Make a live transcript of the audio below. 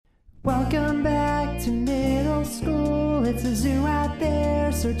It's a zoo out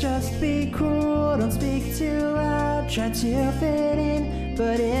there, so just be cool. Don't speak too loud, try to fit in.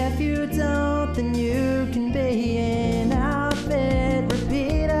 But if you don't, then you can be an outfit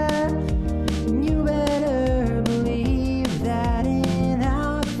repeater. And you better believe that an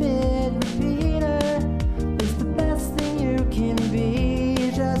outfit repeater is the best thing you can be.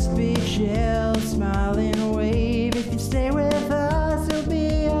 Just be chill, smile and wave. If you stay with us, it'll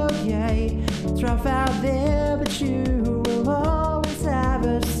be okay. It's rough out there, but you will always have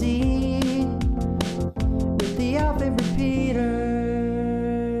a seat with the outfit repeaters.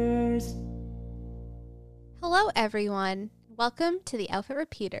 Hello, everyone. Welcome to the Outfit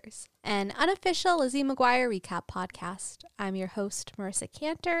Repeaters, an unofficial Lizzie McGuire recap podcast. I'm your host, Marisa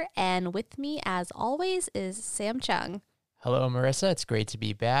Cantor, and with me, as always, is Sam Chung. Hello, Marissa. It's great to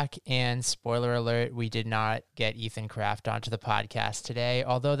be back. And spoiler alert, we did not get Ethan Kraft onto the podcast today,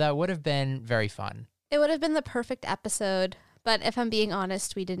 although that would have been very fun. It would have been the perfect episode, but if I'm being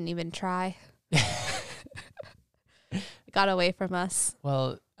honest, we didn't even try. It got away from us.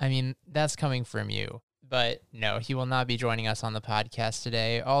 Well, I mean, that's coming from you. But no, he will not be joining us on the podcast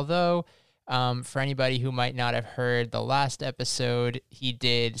today. Although, for anybody who might not have heard the last episode, he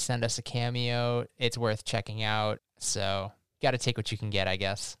did send us a cameo. It's worth checking out. So, got to take what you can get, I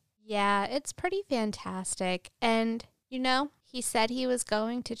guess. Yeah, it's pretty fantastic. And, you know, he said he was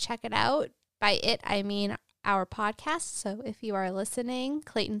going to check it out. By it, I mean our podcast. So if you are listening,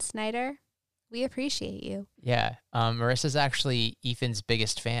 Clayton Snyder, we appreciate you. Yeah, Marissa's actually Ethan's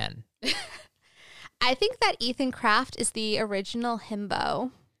biggest fan. I think that Ethan Kraft is the original himbo.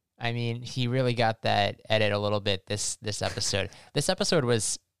 I mean, he really got that edit a little bit this episode. This episode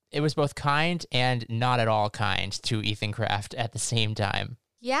was both kind and not at all kind to Ethan Kraft at the same time.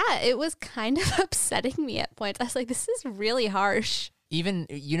 Yeah, it was kind of upsetting me at points. I was like, this is really harsh. Even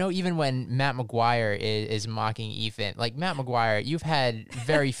when Matt McGuire is mocking Ethan, like, Matt McGuire, you've had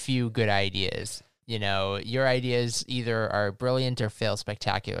very few good ideas. You know, your ideas either are brilliant or fail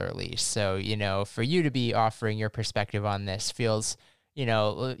spectacularly. So, you know, for you to be offering your perspective on this feels,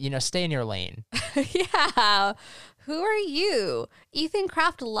 stay in your lane. Yeah. Who are you? Ethan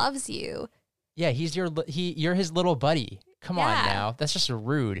Kraft loves you. Yeah, you're his little buddy. Come on Yeah. now. That's just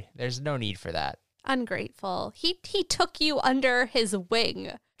rude. There's no need for that. Ungrateful. He took you under his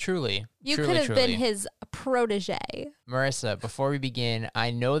wing. Truly. You truly, could have truly. been his protege. Marissa, before we begin,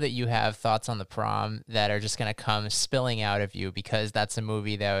 I know that you have thoughts on The Prom that are just going to come spilling out of you because that's a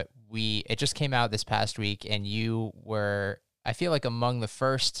movie that it just came out this past week and you were, I feel like, among the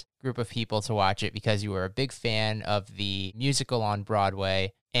first group of people to watch it because you were a big fan of the musical on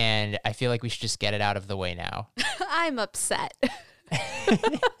Broadway, and I feel like we should just get it out of the way now. I'm upset.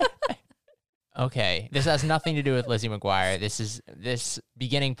 Okay, this has nothing to do with Lizzie McGuire. This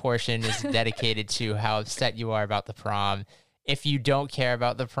beginning portion is dedicated to how upset you are about The Prom. If you don't care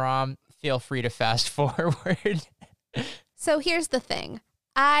about The Prom, feel free to fast forward. So here's the thing.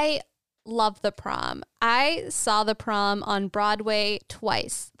 I love The Prom. I saw The Prom on Broadway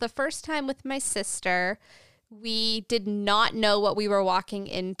twice. The first time with my sister. We did not know what we were walking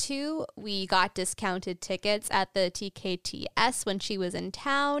into. We got discounted tickets at the TKTS when she was in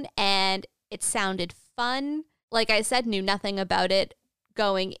town, and it sounded fun. Like I said, knew nothing about it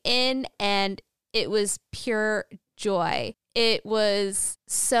going in, and it was pure joy. It was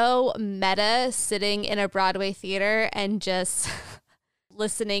so meta sitting in a Broadway theater and just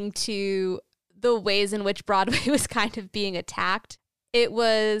listening to the ways in which Broadway was kind of being attacked. It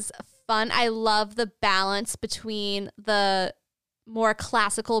was fun. I love the balance between the more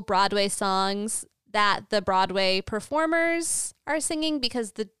classical Broadway songs that the Broadway performers are singing,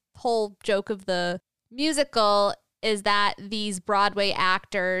 because the whole joke of the musical is that these Broadway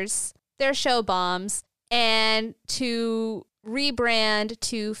actors, they're show bombs, and to rebrand,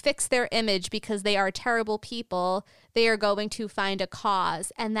 to fix their image because they are terrible people, they are going to find a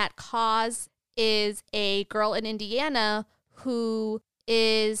cause. And that cause is a girl in Indiana who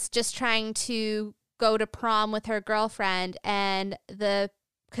is just trying to go to prom with her girlfriend, and the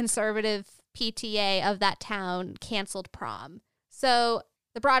conservative PTA of that town canceled prom. So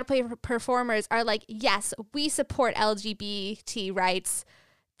the Broadway performers are like, yes, we support LGBT rights.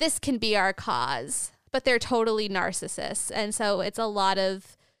 This can be our cause. But they're totally narcissists. And so it's a lot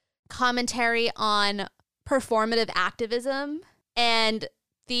of commentary on performative activism and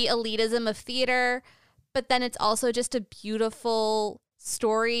the elitism of theater. But then it's also just a beautiful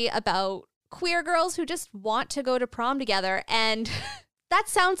story about queer girls who just want to go to prom together. And that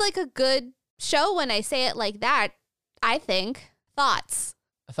sounds like a good show when I say it like that, I think. Thoughts?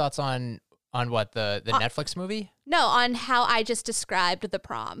 Thoughts on what, the Netflix movie? No, on how I just described The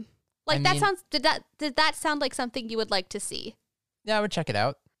Prom. Like did that sound like something you would like to see? Yeah, I would check it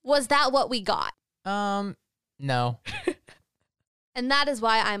out. Was that what we got? No. And that is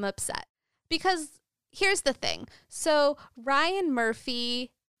why I'm upset. Because here's the thing. So Ryan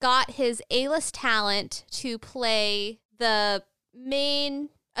Murphy got his A-list talent to play the main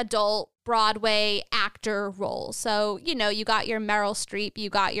adult Broadway actor role. So, you know, you got your Meryl Streep, you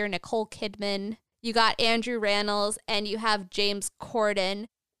got your Nicole Kidman, you got Andrew Rannells, and you have James Corden.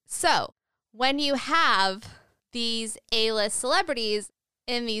 So when you have these A-list celebrities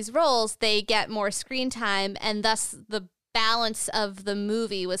in these roles, they get more screen time, and thus the balance of the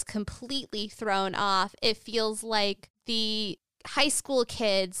movie was completely thrown off. It feels like the high school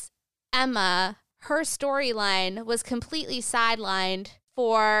kids, Emma, her storyline was completely sidelined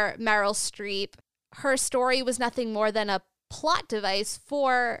for Meryl Streep. Her story was nothing more than a plot device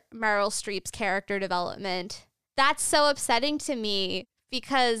for Meryl Streep's character development. That's so upsetting to me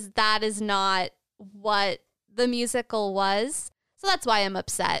because that is not what the musical was. So that's why I'm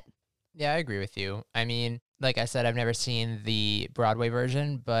upset. Yeah, I agree with you. I mean, like I said, I've never seen the Broadway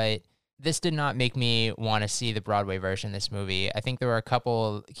version, but this did not make me want to see the Broadway version of this movie. I think there were a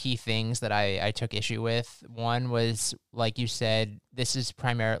couple key things that I took issue with. One was, like you said, this is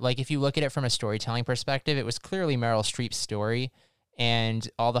like if you look at it from a storytelling perspective, it was clearly Meryl Streep's story, and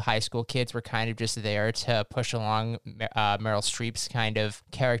all the high school kids were kind of just there to push along Meryl Streep's kind of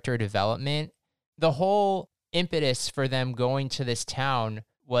character development. The whole impetus for them going to this town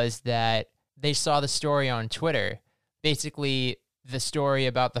was that they saw the story on Twitter. Basically, the story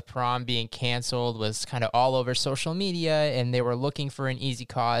about the prom being canceled was kind of all over social media, and they were looking for an easy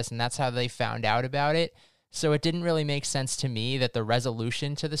cause, and that's how they found out about it. So it didn't really make sense to me that the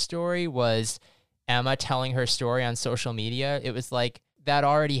resolution to the story was Emma telling her story on social media. It was like, that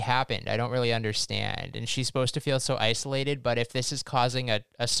already happened. I don't really understand. And she's supposed to feel so isolated, but if this is causing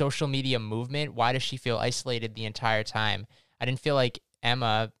a social media movement, why does she feel isolated the entire time? I didn't feel like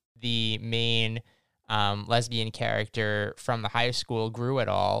Emma, the main lesbian character from the high school, grew at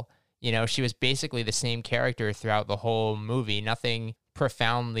all. You know, she was basically the same character throughout the whole movie. Nothing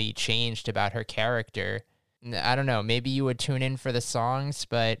profoundly changed about her character. I don't know, maybe you would tune in for the songs,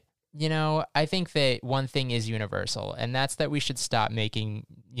 but, you know, I think that one thing is universal, and that's that we should stop making,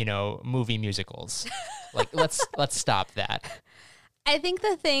 you know, movie musicals. Like, let's stop that. I think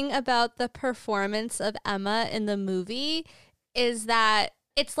the thing about the performance of Emma in the movie is that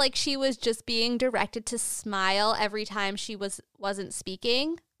it's like she was just being directed to smile every time she wasn't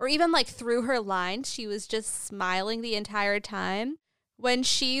speaking, or even like through her lines, she was just smiling the entire time. When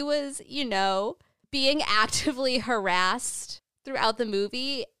she was, you know, being actively harassed throughout the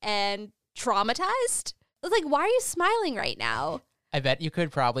movie and traumatized, I was like, why are you smiling right now? I bet you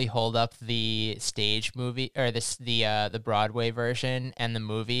could probably hold up the stage movie or the Broadway version and the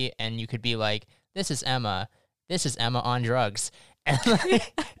movie, and you could be like, this is Emma on drugs. And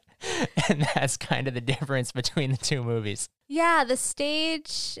that's kind of the difference between the two movies. Yeah, the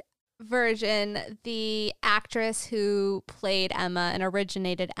stage version, the actress who played Emma and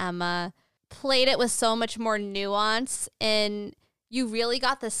originated Emma played it with so much more nuance, and you really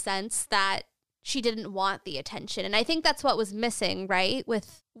got the sense that she didn't want the attention. And I think that's what was missing, right?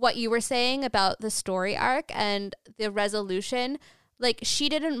 With what you were saying about the story arc and the resolution. Like, she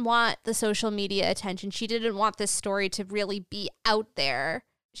didn't want the social media attention. She didn't want this story to really be out there.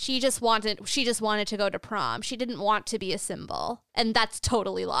 She just wanted to go to prom. She didn't want to be a symbol. And that's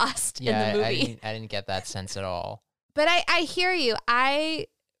totally lost in the movie. I didn't get that sense at all. But I hear you. I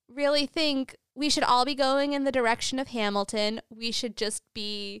really think we should all be going in the direction of Hamilton. We should just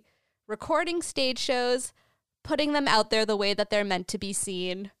be recording stage shows, putting them out there the way that they're meant to be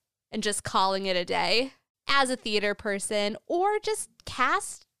seen, and just calling it a day. As a theater person, or just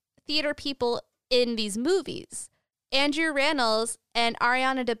cast theater people in these movies. Andrew Rannells and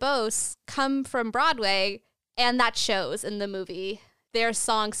Ariana DeBose come from Broadway, and that shows in the movie. Their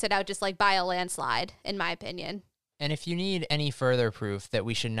songs stood out just like by a landslide, in my opinion. And if you need any further proof that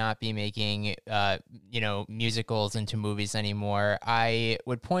we should not be making, musicals into movies anymore, I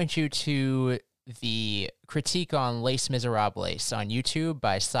would point you to the critique on Les Miserables on YouTube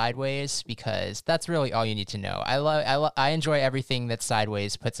by Sideways, because that's really all you need to know. I enjoy everything that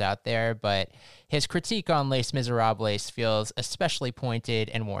Sideways puts out there, but his critique on Les Miserables feels especially pointed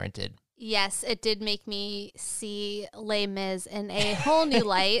and warranted. Yes, it did make me see Les Mis in a whole new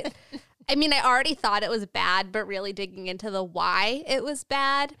light. I mean, I already thought it was bad, but really digging into the why it was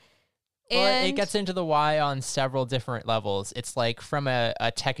bad, Well, And it gets into the why on several different levels. It's like from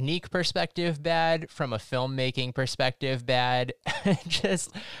a technique perspective, bad. From a filmmaking perspective, bad.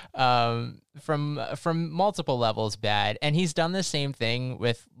 Just from multiple levels, bad. And he's done the same thing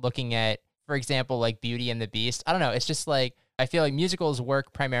with looking at, for example, like Beauty and the Beast. I don't know. It's just like I feel like musicals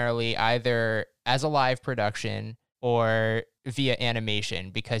work primarily either as a live production or via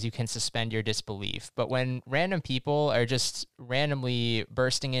animation because you can suspend your disbelief. But when random people are just randomly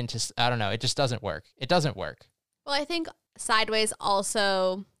bursting into, I don't know, it just doesn't work. It doesn't work. well, I think Sideways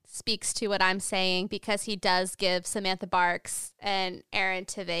also speaks to what I'm saying because he does give Samantha Barks and Aaron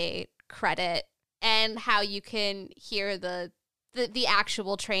Tveit credit and how you can hear the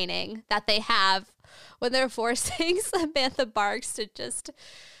actual training that they have when they're forcing Samantha Barks to just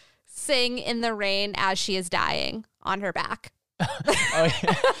sing in the rain as she is dying on her back. Oh,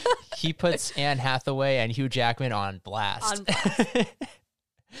 yeah. He puts Anne Hathaway and Hugh Jackman on blast.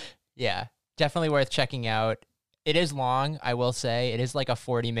 Yeah, definitely worth checking out. It is long, I will say. It is like a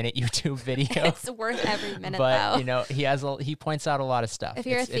 40-minute YouTube video. It's worth every minute, but, though. you know, he points out a lot of stuff. If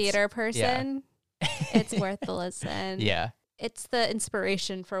you're a theater person, it's worth the listen. Yeah. It's the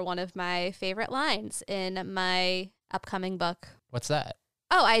inspiration for one of my favorite lines in my upcoming book. What's that?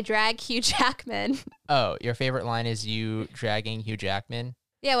 Oh, I drag Hugh Jackman. Oh, your favorite line is you dragging Hugh Jackman?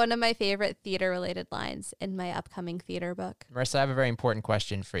 Yeah, one of my favorite theater-related lines in my upcoming theater book. Marissa, I have a very important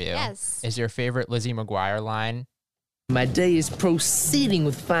question for you. Yes. Is your favorite Lizzie McGuire line? My day is proceeding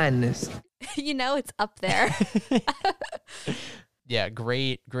with fineness. You know it's up there. Yeah,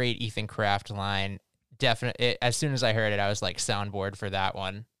 great Ethan Kraft line. Definitely. As soon as I heard it, I was like soundboard for that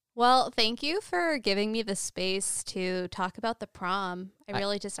one. Well, thank you for giving me the space to talk about the prom. I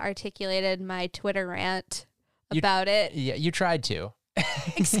really just articulated my Twitter rant about it. Yeah, you tried to.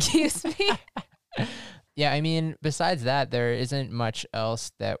 Excuse me. Yeah, I mean, besides that, there isn't much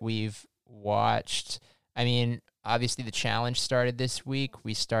else that we've watched. I mean, obviously the challenge started this week.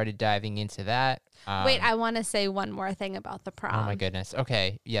 We started diving into that. Wait, I want to say one more thing about the prom. Oh my goodness.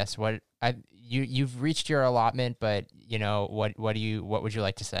 Okay. Yes. You've reached your allotment, but you know, what would you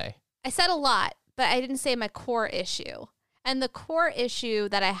like to say? I said a lot, but I didn't say my core issue. And the core issue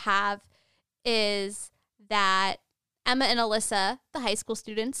that I have is that Emma and Alyssa, the high school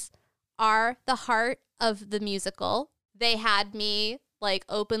students, are the heart of the musical. They had me like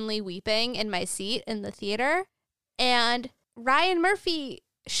openly weeping in my seat in the theater. And Ryan Murphy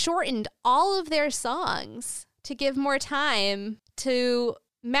shortened all of their songs to give more time to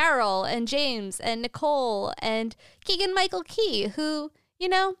Meryl and James and Nicole and Keegan-Michael Key, who, you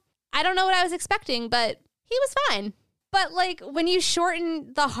know, I don't know what I was expecting, but he was fine. But, like, when you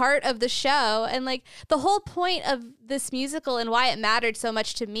shorten the heart of the show, and, like, the whole point of this musical and why it mattered so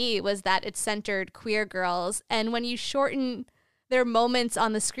much to me was that it centered queer girls. And when you shorten their moments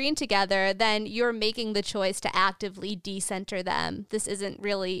on the screen together, then you're making the choice to actively decenter them. This isn't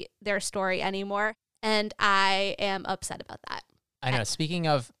really their story anymore. And I am upset about that. I know. Speaking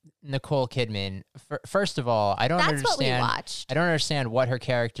of Nicole Kidman, first of all, I don't understand. That's what we watched. I don't understand what her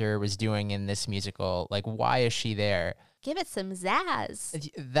character was doing in this musical. Like, why is she there? Give it some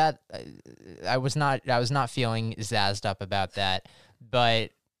zazz. That I was not feeling zazzed up about that. But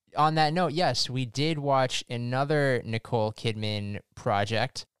on that note, yes, we did watch another Nicole Kidman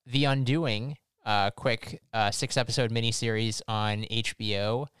project, The Undoing, quick 6-episode miniseries on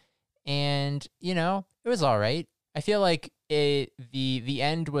HBO, and you know, it was all right. I feel like the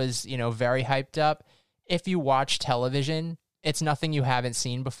end was, you know, very hyped up. If you watch television, it's nothing you haven't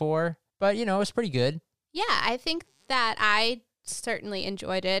seen before, but you know, it was pretty good. Yeah, I think that I certainly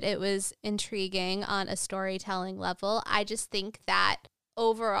enjoyed it. It was intriguing on a storytelling level. I just think that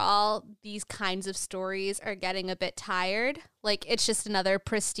overall, these kinds of stories are getting a bit tired. Like, it's just another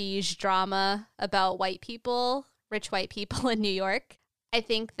prestige drama about white people, rich white people in New York. I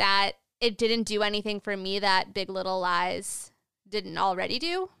think that it didn't do anything for me that Big Little Lies didn't already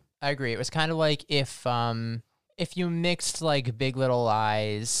do. I agree. It was kind of like if you mixed like Big Little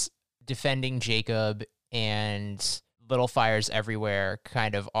Lies, Defending Jacob, and Little Fires Everywhere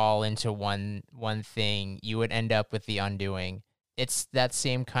kind of all into one thing, you would end up with The Undoing. It's that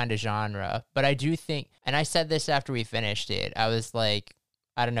same kind of genre. But I do think, and I said this after we finished it, I was like,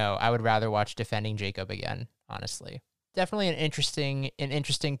 I don't know, I would rather watch Defending Jacob again, honestly. Definitely an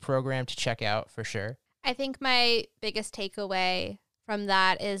interesting program to check out for sure. I think my biggest takeaway from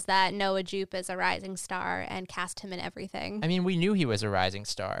that is that Noah Jupe is a rising star and cast him in everything. I mean, we knew he was a rising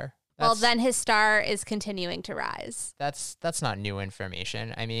star. Well, then his star is continuing to rise. That's not new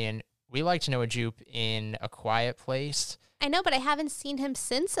information. I mean, we liked Noah Jupe in A Quiet Place. I know, but I haven't seen him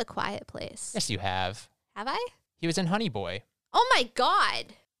since A Quiet Place. Yes, you have. Have I? He was in Honey Boy. Oh my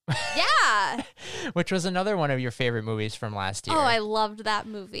God. Yeah. which was another one of your favorite movies from last year. Oh, I loved that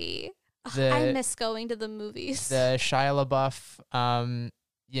movie. I miss going to the movies. The Shia LaBeouf,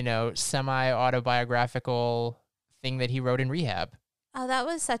 semi-autobiographical thing that he wrote in rehab. Oh, that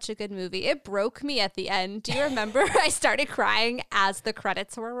was such a good movie. It broke me at the end. Do you remember? I started crying as the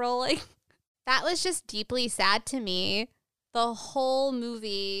credits were rolling. That was just deeply sad to me. The whole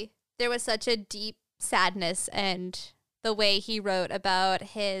movie, there was such a deep sadness, and the way he wrote about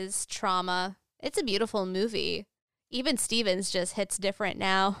his trauma. It's a beautiful movie. Even Stevens just hits different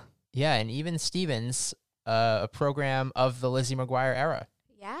now. Yeah, and Even Stevens, a program of the Lizzie McGuire era.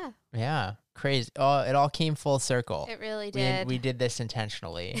 Yeah. Yeah, crazy. Oh, it all came full circle. It really did. We did this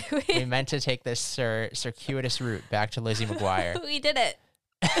intentionally. We meant to take this circuitous route back to Lizzie McGuire. We did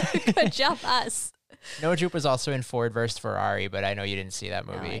it. Good job, us. Noah Jupe was also in Ford vs. Ferrari, but I know you didn't see that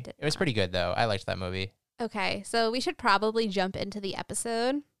movie. No, I did It was not. pretty good, though. I liked that movie. Okay, so we should probably jump into the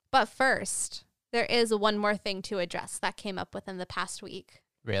episode. But first, there is one more thing to address that came up within the past week.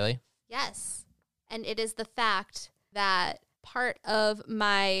 Really? Yes. And it is the fact that part of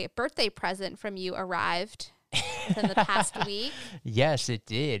my birthday present from you arrived within the past week. Yes, it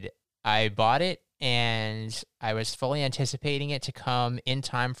did. I bought it, and I was fully anticipating it to come in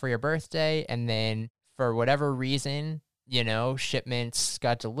time for your birthday. And then for whatever reason, shipments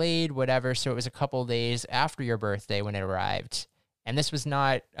got delayed, whatever. So it was a couple days after your birthday when it arrived. And this was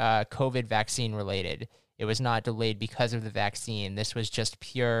not COVID vaccine related. It was not delayed because of the vaccine. This was just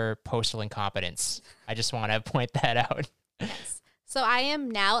pure postal incompetence. I just want to point that out. Yes. So I am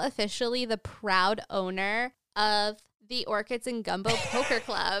now officially the proud owner of the Orchids and Gumbo Poker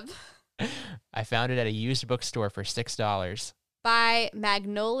Club I found it at a used bookstore for $6. by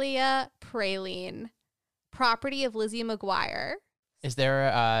Magnolia Praline, property of Lizzie McGuire. Is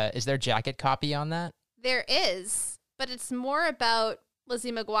there jacket copy on that? There is, but it's more about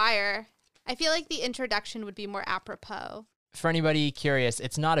Lizzie McGuire. I feel like the introduction would be more apropos. For anybody curious,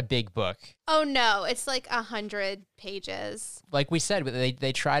 it's not a big book. Oh no, it's like 100 pages. Like we said,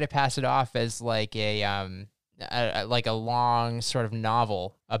 they try to pass it off as like a long sort of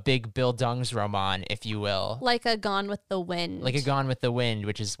novel, a big Bill Dung's roman, if you will. Like a Gone with the Wind. Like a Gone with the Wind,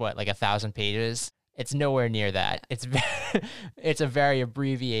 which is what, like 1,000 pages? It's nowhere near that. It's a very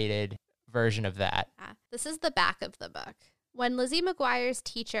abbreviated version of that. Yeah. This is the back of the book. When Lizzie McGuire's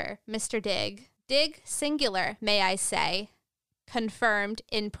teacher, Mr. Dig singular, may I say, confirmed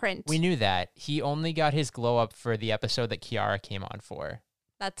in print. We knew that. He only got his glow up for the episode that Kiara came on for.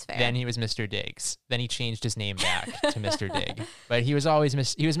 That's fair. Then he was Mr. Diggs. Then he changed his name back to Mr. Dig. But he was always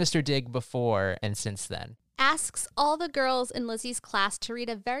Mr. Dig before and since then. Asks all the girls in Lizzie's class to read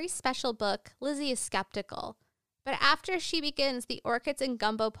a very special book. Lizzie is skeptical. But after she begins the Orchids and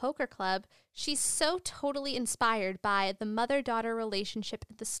Gumbo Poker Club, she's so totally inspired by the mother-daughter relationship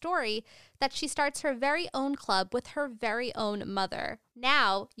in the story that she starts her very own club with her very own mother.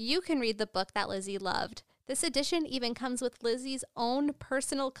 Now, you can read the book that Lizzie loved. This edition even comes with Lizzie's own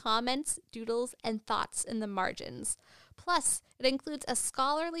personal comments, doodles, and thoughts in the margins. Plus, it includes a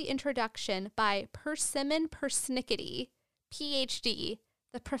scholarly introduction by Persimmon Persnickety, Ph.D.,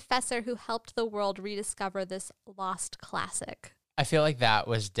 the professor who helped the world rediscover this lost classic. I feel like that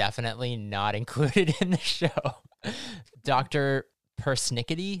was definitely not included in the show. Dr.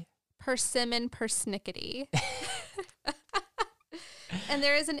 Persnickety? Persimmon Persnickety. And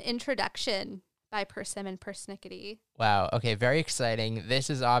there is an introduction by Persimmon Persnickety. Wow. Okay, very exciting. This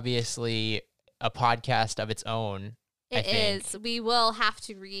is obviously a podcast of its own. It is. We will have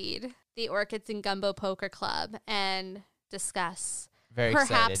to read the Orchids and Gumbo Poker Club and discuss Very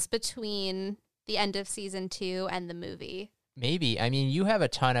perhaps excited. between the end of season 2 and the movie. Maybe. I mean, you have a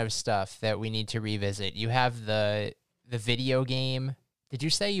ton of stuff that we need to revisit. You have the video game. Did you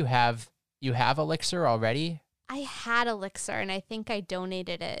say you have Elixir already? I had Elixir, and I think I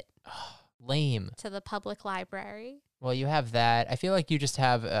donated it Lame. to the public library. Well, you have that. I feel like you just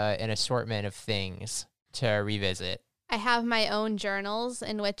have an assortment of things to revisit. I have my own journals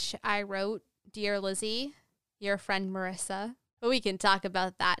in which I wrote, Dear Lizzie, your friend Marissa. But we can talk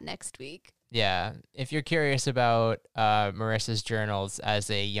about that next week. Yeah. If you're curious about Marissa's journals as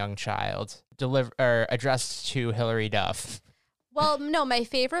a young child, addressed to Hilary Duff. Well, no, my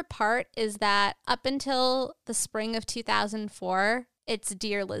favorite part is that up until the spring of 2004, it's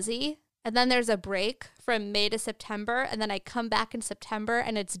Dear Lizzie. And then there's a break from May to September. And then I come back in September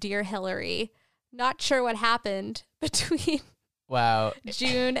and it's Dear Hillary. Not sure what happened between Wow.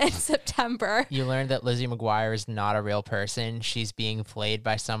 June and September. You learned that Lizzie McGuire is not a real person. She's being played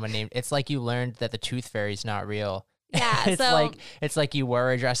by someone named... It's like you learned that the Tooth Fairy's not real. Yeah, it's like you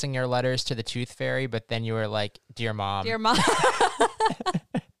were addressing your letters to the Tooth Fairy, but then you were like, Dear Mom. Dear Mom.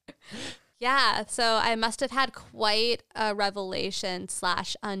 Yeah, so I must have had quite a revelation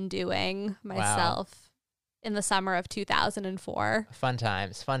 / undoing myself in the summer of 2004. Fun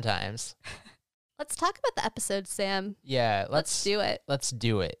times, fun times. Let's talk about the episode, Sam. Yeah, Let's do it. Let's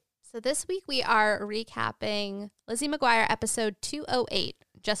do it. So this week we are recapping Lizzie McGuire episode 208,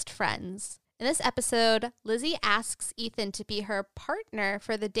 Just Friends. In this episode, Lizzie asks Ethan to be her partner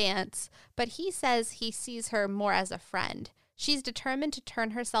for the dance, but he says he sees her more as a friend. She's determined to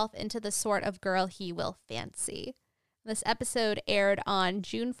turn herself into the sort of girl he will fancy. This episode aired on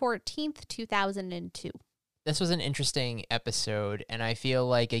June 14th, 2002. This was an interesting episode, and I feel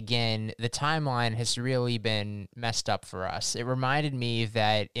like, again, the timeline has really been messed up for us. It reminded me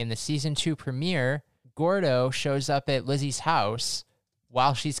that in the season 2 premiere, Gordo shows up at Lizzie's house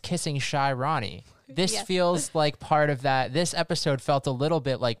while she's kissing Shy Ronnie. This feels like part of that. This episode felt a little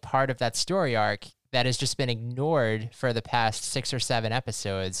bit like part of that story arc that has just been ignored for the past 6 or 7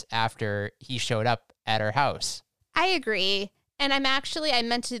 episodes after he showed up at her house. I agree. And I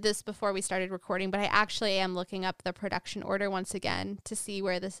meant to do this before we started recording, but I actually am looking up the production order once again to see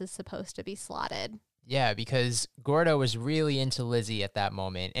where this is supposed to be slotted. Yeah, because Gordo was really into Lizzie at that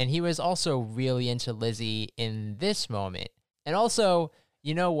moment, and he was also really into Lizzie in this moment. And also,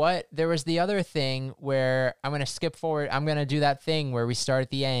 you know what? There was the other thing where I'm going to skip forward. I'm going to do that thing where we start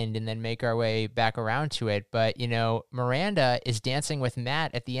at the end and then make our way back around to it. But, Miranda is dancing with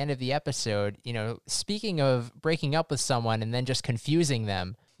Matt at the end of the episode. Speaking of breaking up with someone and then just confusing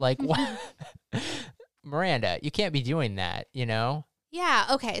them, like, what? Miranda, you can't be doing that, Yeah,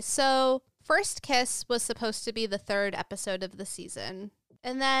 okay. So First Kiss was supposed to be the 3rd episode of the season.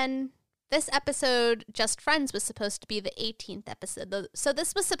 And then this episode, Just Friends, was supposed to be the 18th episode. So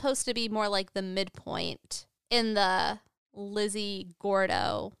this was supposed to be more like the midpoint in the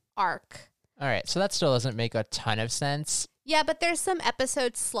Lizzie-Gordo arc. All right, so that still doesn't make a ton of sense. Yeah, but there's some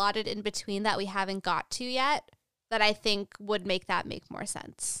episodes slotted in between that we haven't got to yet that I think would make that make more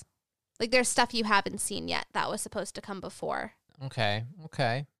sense. Like, there's stuff you haven't seen yet that was supposed to come before. Okay.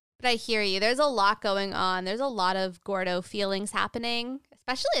 But I hear you. There's a lot going on. There's a lot of Gordo feelings happening,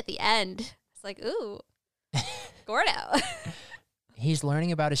 especially at the end. It's like, ooh, Gordo. He's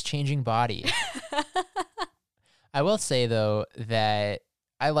learning about his changing body. I will say, though, that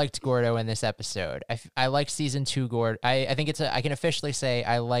I liked Gordo in this episode. I liked season 2 Gordo. I think I can officially say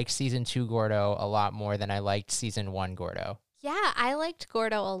I liked season 2 Gordo a lot more than I liked season 1 Gordo. Yeah, I liked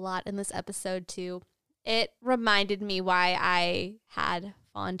Gordo a lot in this episode, too. It reminded me why I had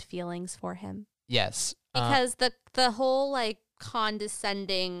fond feelings for him. Yes. Because the whole, like,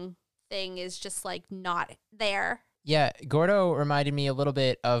 condescending thing is just, like, not there. Yeah, Gordo reminded me a little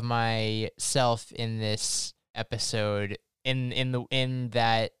bit of myself in this episode in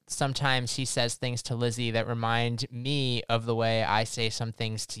that sometimes he says things to Lizzie that remind me of the way I say some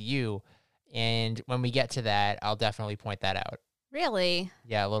things to you. And when we get to that, I'll definitely point that out. Really?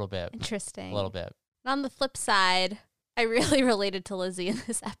 Yeah, a little bit. Interesting. A little bit. And on the flip side, I really related to Lizzie in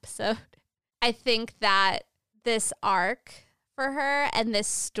this episode. I think that this arc for her and this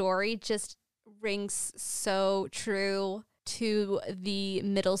story just rings so true to the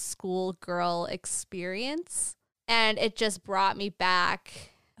middle school girl experience. And it just brought me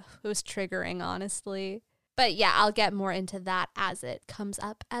back. It was triggering, honestly. But yeah, I'll get more into that as it comes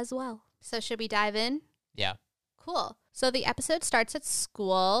up as well. So should we dive in? Yeah. Cool. So the episode starts at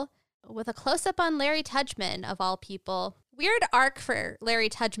school with a close-up on Larry Tudgman, of all people. Weird arc for Larry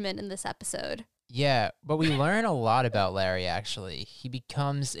Tudgman in this episode. Yeah, but we learn a lot about Larry, actually. He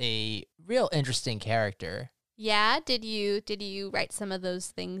becomes a real interesting character. Yeah? Did you write some of those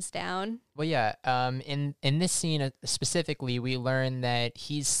things down? Well, yeah. In this scene specifically, we learn that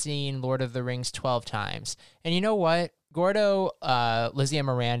he's seen Lord of the Rings 12 times. And you know what? Gordo, Lizzie, and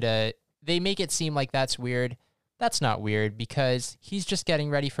Miranda, they make it seem like that's weird. That's not weird because he's just getting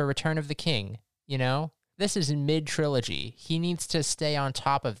ready for Return of the King, This is mid-trilogy. He needs to stay on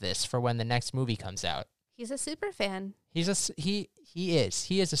top of this for when the next movie comes out. He's a super fan. He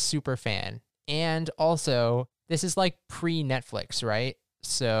is a super fan. And also, this is like pre-Netflix, right?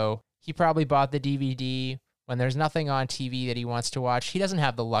 So he probably bought the DVD when there's nothing on TV that he wants to watch. He doesn't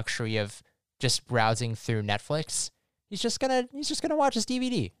have the luxury of just browsing through Netflix. He's just gonna watch his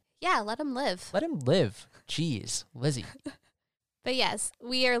DVD. Yeah, let him live. Let him live. Jeez, Lizzie. But yes,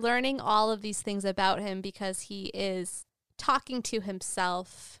 we are learning all of these things about him because he is talking to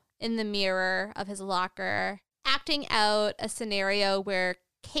himself in the mirror of his locker, acting out a scenario where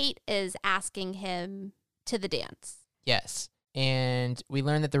Kate is asking him to the dance. Yes. And we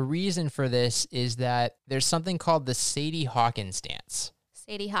learn that the reason for this is that there's something called the Sadie Hawkins dance.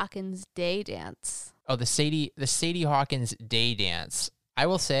 Sadie Hawkins Day Dance. Oh, the Sadie Hawkins Day Dance. I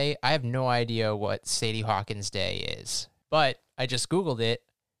will say I have no idea what Sadie Hawkins Day is, but I just Googled it.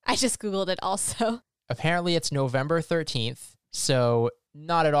 I just Googled it also. Apparently it's November 13th, so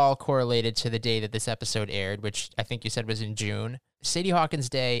not at all correlated to the day that this episode aired, which I think you said was in June. Sadie Hawkins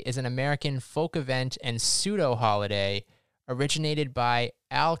Day is an American folk event and pseudo-holiday originated by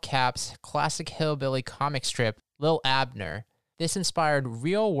Al Cap's classic hillbilly comic strip, Lil Abner. This inspired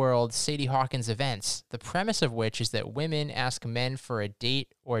real-world Sadie Hawkins events, the premise of which is that women ask men for a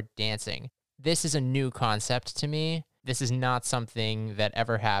date or dancing. This is a new concept to me. This is not something that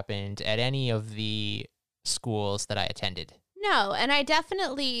ever happened at any of the schools that I attended. No, and I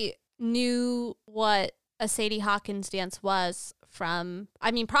definitely knew what a Sadie Hawkins dance was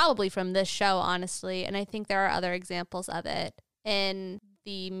probably from this show, honestly, and I think there are other examples of it in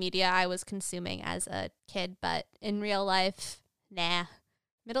the media I was consuming as a kid, but in real life, nah.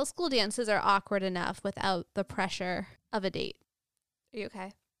 Middle school dances are awkward enough without the pressure of a date. Are you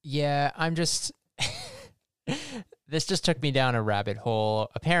okay? Yeah, I'm just... This just took me down a rabbit hole.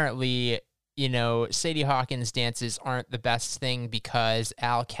 Apparently, Sadie Hawkins dances aren't the best thing because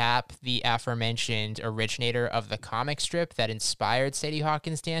Al Cap, the aforementioned originator of the comic strip that inspired Sadie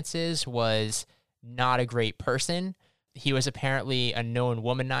Hawkins dances, was not a great person. He was apparently a known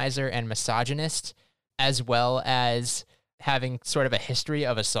womanizer and misogynist, as well as having sort of a history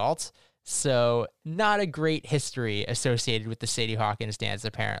of assault. So not a great history associated with the Sadie Hawkins dance,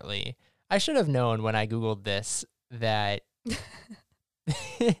 apparently. I should have known when I Googled this that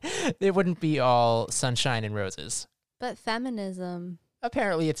it wouldn't be all sunshine and roses. But feminism.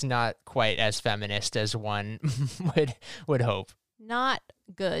 Apparently it's not quite as feminist as one would hope. Not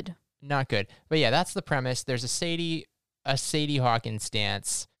good. Not good. But yeah, that's the premise. There's a Sadie Hawkins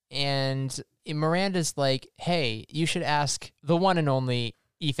dance, and Miranda's like, hey, you should ask the one and only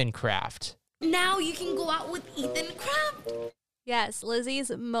Ethan Kraft. Now you can go out with Ethan Kraft. Yes,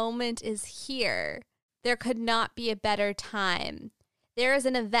 Lizzie's moment is here. There could not be a better time. There is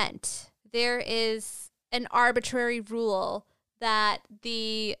an event. There is an arbitrary rule that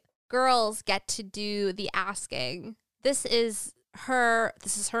the girls get to do the asking. This is her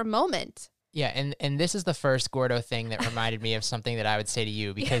moment. Yeah, and this is the first Gordo thing that reminded me of something that I would say to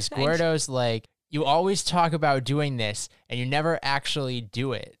you, because Gordo's like, you always talk about doing this and you never actually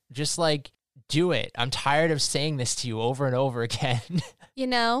do it. Just like, do it. I'm tired of saying this to you over and over again.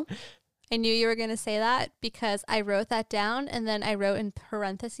 I knew you were going to say that because I wrote that down and then I wrote in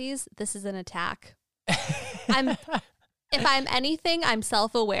parentheses, this is an attack. If I'm anything, I'm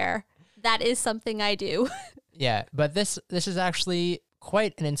self-aware. That is something I do. Yeah, but this is actually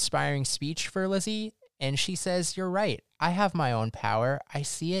quite an inspiring speech for Lizzie, and she says, you're right. I have my own power. I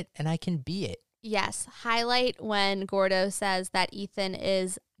see it and I can be it. Yes, highlight when Gordo says that Ethan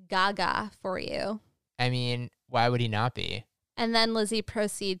is gaga for you. I mean, why would he not be? And then Lizzie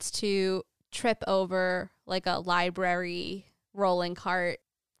proceeds to trip over like a library rolling cart.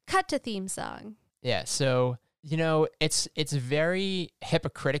 Cut to theme song. Yeah, so, it's very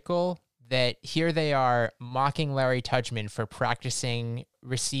hypocritical that here they are mocking Larry Tudgman for practicing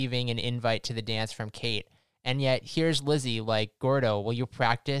receiving an invite to the dance from Kate. And yet here's Lizzie like, Gordo, will you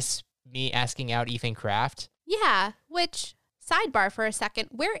practice me asking out Ethan Kraft? Yeah, which, sidebar for a second,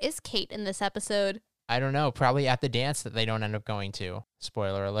 where is Kate in this episode? I don't know, probably at the dance that they don't end up going to.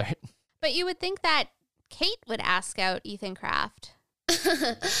 Spoiler alert. But you would think that Kate would ask out Ethan Kraft.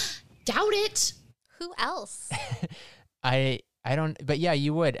 Doubt it. Who else? I don't, but yeah,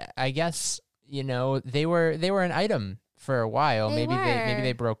 you would. I guess, they were an item for a while. Maybe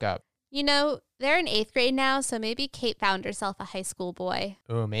they broke up. They're in 8th grade now, so maybe Kate found herself a high school boy.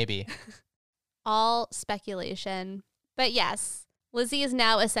 Oh, maybe. All speculation. But yes, Lizzie is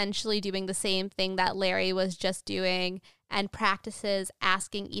now essentially doing the same thing that Larry was just doing and practices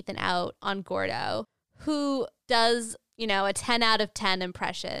asking Ethan out on Gordo, who does, a 10 out of 10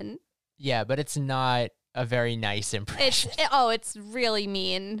 impression. Yeah, but it's not a very nice impression. It's really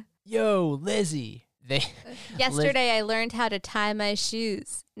mean. Yo, Lizzie. Yesterday I learned how to tie my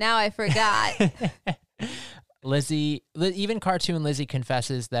shoes. Now I forgot. Even cartoon Lizzie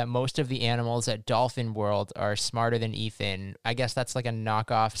confesses that most of the animals at Dolphin World are smarter than Ethan. I guess that's like a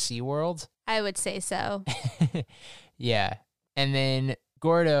knockoff SeaWorld. I would say so. Yeah. And then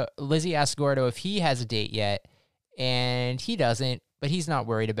Lizzie asks Gordo if he has a date yet, and he doesn't, but he's not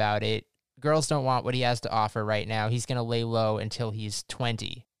worried about it. Girls don't want what he has to offer right now. He's going to lay low until he's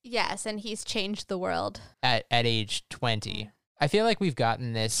 20. Yes, and he's changed the world. At age 20. I feel like we've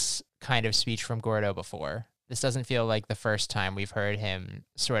gotten this kind of speech from Gordo before. This doesn't feel like the first time we've heard him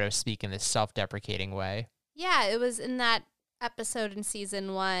sort of speak in this self-deprecating way. Yeah, it was in that episode in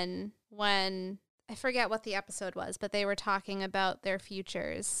season 1 when I forget what the episode was, but they were talking about their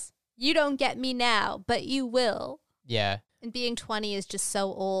futures. You don't get me now, but you will. Yeah. And being 20 is just so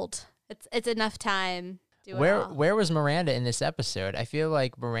old. It's enough time. Where was Miranda in this episode? I feel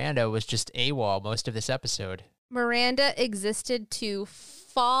like Miranda was just AWOL most of this episode. Miranda existed to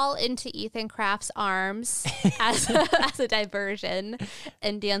fall into Ethan Kraft's arms as a diversion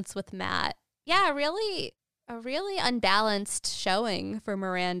and dance with Matt. Yeah, a really unbalanced showing for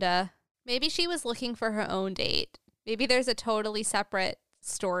Miranda. Maybe she was looking for her own date. Maybe there's a totally separate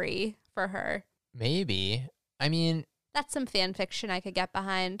story for her. Maybe. I mean, that's some fan fiction I could get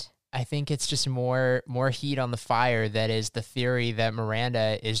behind. I think it's just more heat on the fire that is the theory that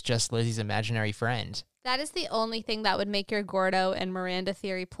Miranda is just Lizzie's imaginary friend. That is the only thing that would make your Gordo and Miranda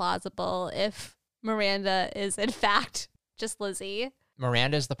theory plausible if Miranda is in fact just Lizzie.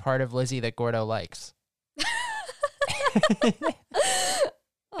 Miranda's the part of Lizzie that Gordo likes.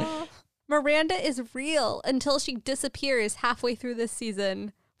 Miranda is real until she disappears halfway through this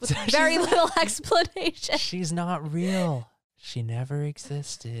season with very little explanation. She's not real. She never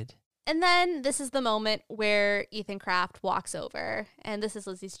existed. And then this is the moment where Ethan Kraft walks over, and this is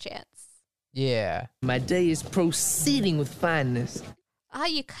Lizzie's chance. Yeah. My day is proceeding with fineness.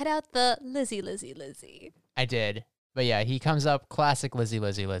 You cut out the Lizzie, Lizzie, Lizzie. I did. But yeah, he comes up classic Lizzie,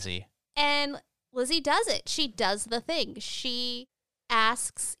 Lizzie, Lizzie. And Lizzie does it. She does the thing. She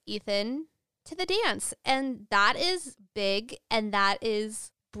asks Ethan to the dance. And that is big, and that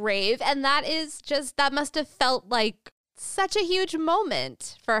is brave, and that must have felt like such a huge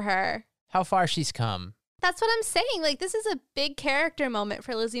moment for her. How far she's come. That's what I'm saying. Like, this is a big character moment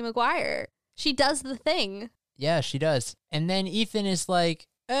for Lizzie McGuire. She does the thing. Yeah, she does. And then Ethan is like,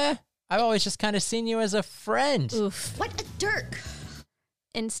 I've always just kind of seen you as a friend. Oof. What a dirk.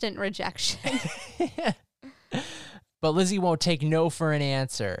 Instant rejection. But Lizzie won't take no for an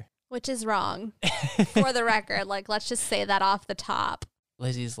answer. Which is wrong. For the record, like, let's just say that off the top.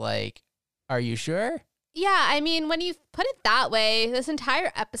 Lizzie's like, are you sure? Yeah, I mean, when you put it that way, this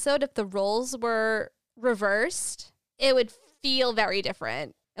entire episode, if the roles were reversed, it would feel very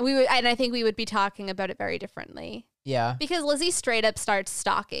different. And I think we would be talking about it very differently. Yeah. Because Lizzie straight up starts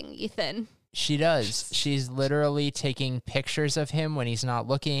stalking Ethan. She does. She's literally taking pictures of him when he's not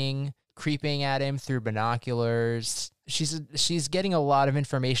looking, creeping at him through binoculars. She's getting a lot of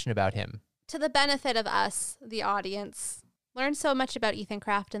information about him. To the benefit of us, the audience. Learned so much about Ethan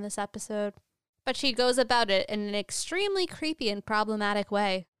Kraft in this episode. But she goes about it in an extremely creepy and problematic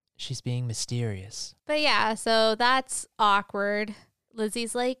way. She's being mysterious. But yeah, so that's awkward.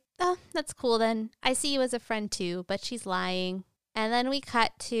 Lizzie's like, oh, that's cool then. I see you as a friend too, but she's lying. And then we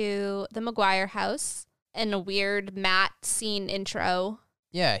cut to the McGuire house in a weird Matt scene intro.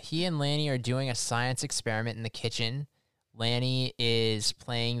 Yeah, he and Lanny are doing a science experiment in the kitchen. Lanny is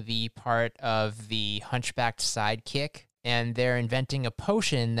playing the part of the hunchbacked sidekick, and they're inventing a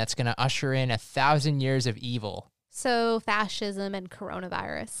potion that's going to usher in 1,000 years of evil. So fascism and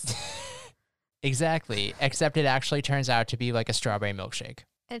coronavirus. Exactly, except it actually turns out to be like a strawberry milkshake.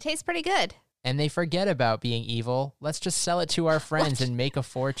 And it tastes pretty good. And they forget about being evil. Let's just sell it to our friends and make a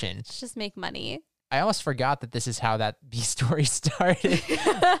fortune. Let's just make money. I almost forgot that this is how that B story started.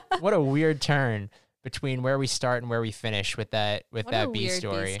 What a weird turn between where we start and where we finish with that B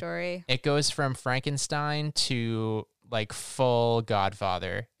story. It goes from Frankenstein to like full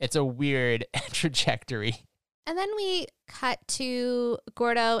Godfather. It's a weird trajectory. And then we cut to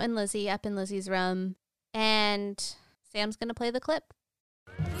Gordo and Lizzie up in Lizzie's room, and Sam's going to play the clip.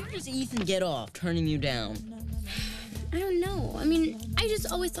 Where does Ethan get off turning you down? I don't know. I mean, I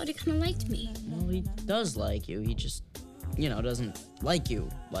just always thought he kind of liked me. Well, he does like you. He just, doesn't like you.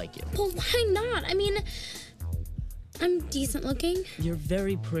 Well, why not? I mean, I'm decent looking. You're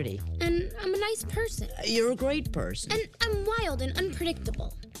very pretty. And I'm a nice person. You're a great person. And I'm wild and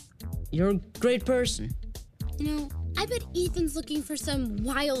unpredictable. You're a great person. I bet Ethan's looking for some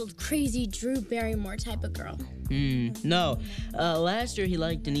wild, crazy Drew Barrymore type of girl. No. Last year he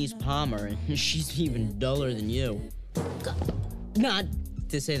liked Denise Palmer, and she's even duller than you. Not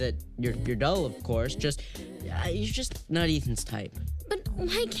to say that you're dull, of course. You're just not Ethan's type. But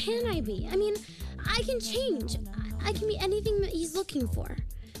why can't I be? I mean, I can change. I can be anything that he's looking for.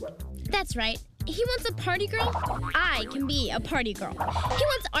 That's right. He wants a party girl. I can be a party girl. He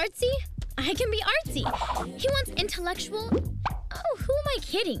wants artsy. I can be artsy. He wants intellectual. Oh, who am I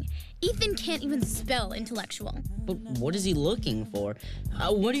kidding? Ethan can't even spell intellectual. But what is he looking for?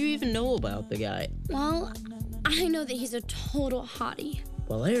 What do you even know about the guy? Well, I know that he's a total hottie.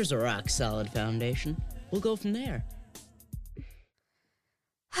 Well, there's a rock-solid foundation. We'll go from there.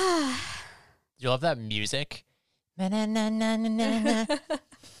 You love that music? Na, na, na, na, na, na.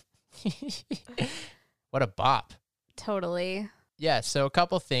 What a bop. Totally. Yeah, so a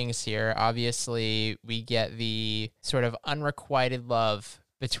couple things here. Obviously, we get the sort of unrequited love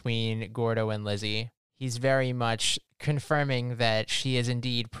between Gordo and Lizzie. He's very much confirming that she is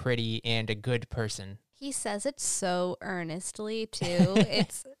indeed pretty and a good person. He says it so earnestly, too.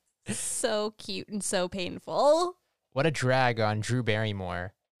 It's so cute and so painful. What a drag on Drew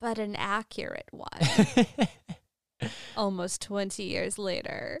Barrymore. But an accurate one. Almost 20 years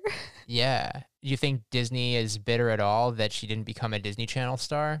later. Yeah. You think Disney is bitter at all that she didn't become a Disney Channel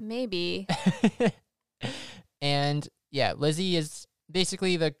star? Maybe. And yeah, Lizzie is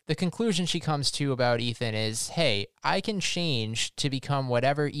basically the conclusion she comes to about Ethan is, hey, I can change to become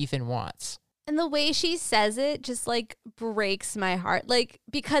whatever Ethan wants. And the way she says it just like breaks my heart. Like,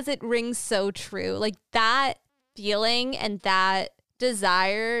 because it rings so true. Like that feeling and that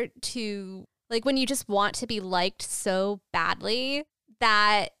desire to, like, when you just want to be liked so badly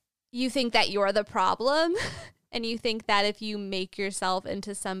that you think that you're the problem and you think that if you make yourself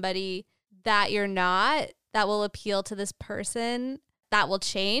into somebody that you're not, that will appeal to this person, that will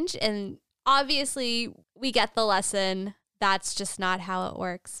change. And obviously we get the lesson. That's just not how it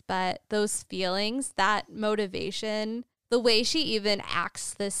works. But those feelings, that motivation, the way she even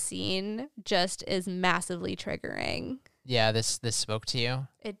acts this scene just is massively triggering. Yeah, this spoke to you?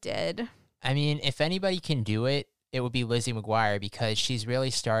 It did. I mean, if anybody can do it, it would be Lizzie McGuire because she's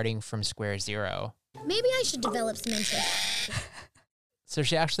really starting from square zero. Maybe I should develop some interest. So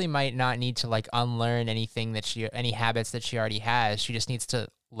she actually might not need to like unlearn any habits that she already has. She just needs to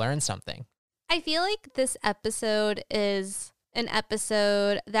learn something. I feel like this episode is an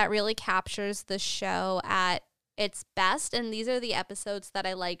episode that really captures the show at its best. And these are the episodes that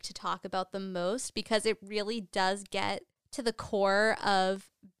I like to talk about the most because it really does get to the core of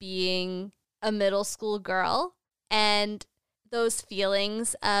being a middle school girl and those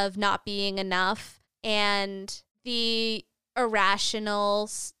feelings of not being enough and the irrational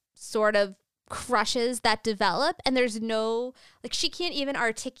sort of crushes that develop. And there's no, like, she can't even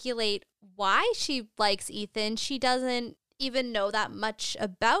articulate why she likes Ethan. She doesn't even know that much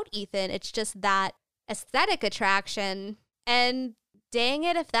about Ethan. It's just that aesthetic attraction. And dang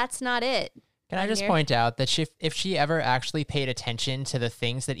it if that's not it. Can I just point out that if she ever actually paid attention to the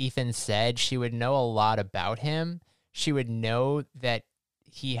things that Ethan said, she would know a lot about him. She would know that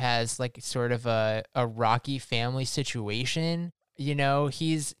he has like sort of a rocky family situation. You know,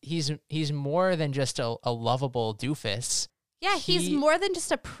 he's more than just a lovable doofus. Yeah, he's more than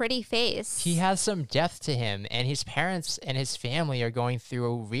just a pretty face. He has some depth to him, and his parents and his family are going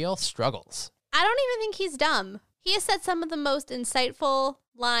through real struggles. I don't even think he's dumb. He has said some of the most insightful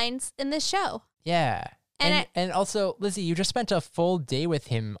lines in this show. Yeah. And also, Lizzie, you just spent a full day with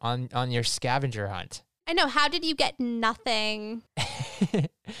him on your scavenger hunt. I know. How did you get nothing?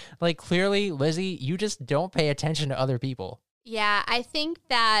 Like, clearly, Lizzie, you just don't pay attention to other people. Yeah, I think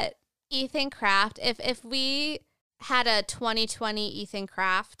that Ethan Kraft, if we had a 2020 Ethan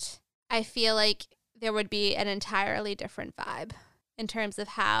Kraft, I feel like there would be an entirely different vibe in terms of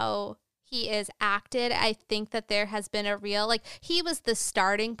how he is acted. I think that there has been a real, like, he was the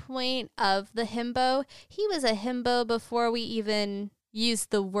starting point of the himbo. He was a himbo before we even used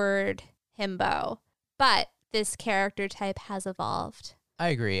the word himbo. But this character type has evolved. I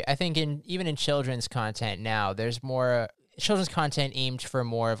agree. I think even in children's content now, there's more children's content aimed for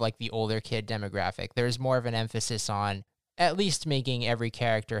more of like the older kid demographic. There's more of an emphasis on at least making every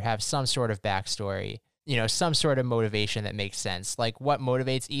character have some sort of backstory. You know, some sort of motivation that makes sense. Like, what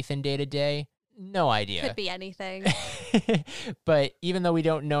motivates Ethan day to day? No idea. Could be anything. But even though we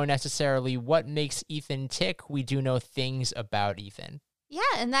don't know necessarily what makes Ethan tick, we do know things about Ethan. Yeah,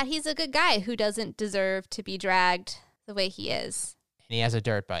 and that he's a good guy who doesn't deserve to be dragged the way he is. And he has a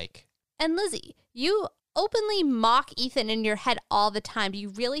dirt bike. And Lizzie, you openly mock Ethan in your head all the time. Do you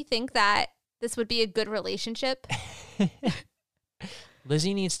really think that this would be a good relationship?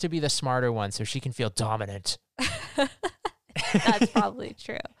 Lizzie needs to be the smarter one so she can feel dominant. That's probably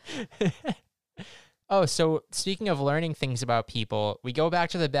true. Oh, so speaking of learning things about people, we go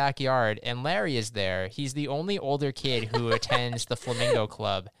back to the backyard and Larry is there. He's the only older kid who attends the Flamingo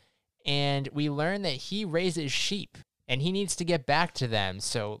Club. And we learn that he raises sheep and he needs to get back to them.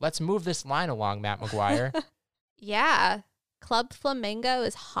 So let's move this line along, Matt McGuire. Yeah. Club Flamingo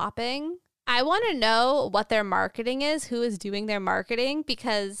is hopping. I want to know what their marketing is, who is doing their marketing,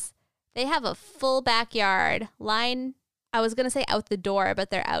 because they have a full backyard line. I was going to say out the door, but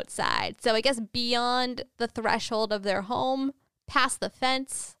they're outside. So I guess beyond the threshold of their home, past the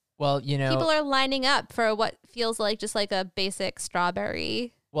fence. Well, you know, people are lining up for what feels like just like a basic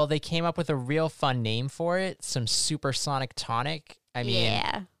strawberry. Well, they came up with a real fun name for it, some supersonic tonic. I mean,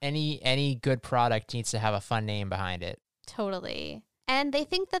 Yeah. any good product needs to have a fun name behind it. Totally. And they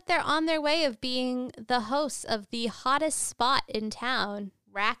think that they're on their way of being the hosts of the hottest spot in town,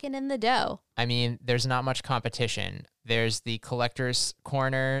 racking in the dough. I mean, there's not much competition. There's the collector's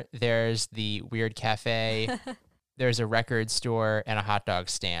corner, there's the weird cafe, there's a record store, and a hot dog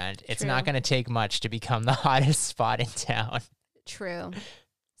stand. It's not True. going to take much to become the hottest spot in town. True.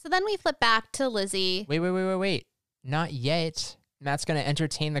 So then we flip back to Lizzie. Wait. Not yet. Matt's going to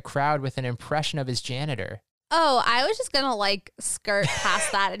entertain the crowd with an impression of his janitor. Oh, I was just going to like skirt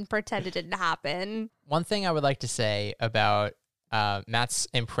past that and pretend it didn't happen. One thing I would like to say about Matt's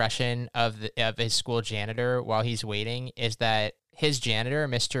impression of his school janitor while he's waiting is that his janitor,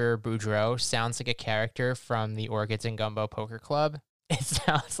 Mr. Boudreaux, sounds like a character from the Orchids and Gumbo Poker Club. It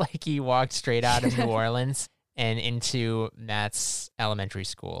sounds like he walked straight out of New Orleans and into Matt's elementary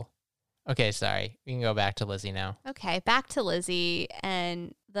school. Okay, sorry. We can go back to Lizzie now. Okay, back to Lizzie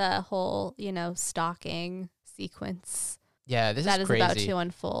and the whole, stalking sequence Yeah, this that is is about crazy. to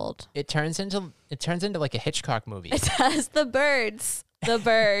unfold. It turns into like a Hitchcock movie. It does. The birds.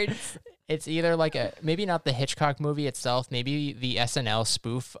 It's either like maybe not the Hitchcock movie itself, maybe the SNL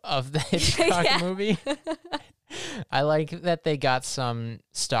spoof of the Hitchcock Yeah. movie. I like that they got some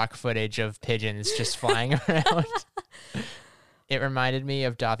stock footage of pigeons just flying around. It reminded me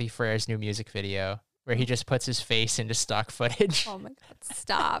of Dottie Frere's new music video where he just puts his face into stock footage. Oh my God,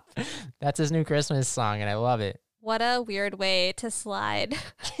 stop. That's his new Christmas song, and I love it. What a weird way to slide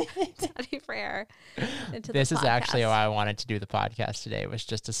Daddy Frere into This the is actually podcast. why I wanted to do the podcast today, was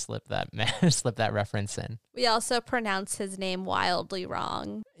just to slip that reference in. We also pronounce his name wildly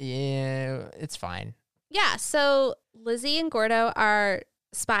wrong. Yeah, it's fine. Yeah, so Lizzie and Gordo are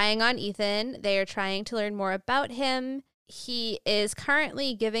spying on Ethan. They are trying to learn more about him. He is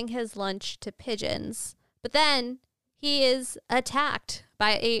currently giving his lunch to pigeons, but then he is attacked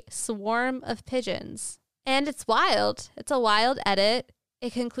by a swarm of pigeons. And it's wild. It's a wild edit.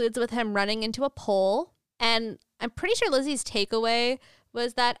 It concludes with him running into a pole. And I'm pretty sure Lizzie's takeaway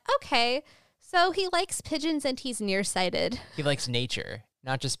was that, okay, so he likes pigeons and he's nearsighted. He likes nature,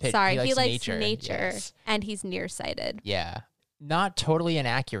 not just pigeons. Sorry, he likes nature. nature Yes. and he's nearsighted. Yeah. Not totally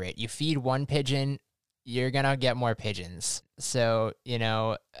inaccurate. You feed one pigeon, you're going to get more pigeons. So,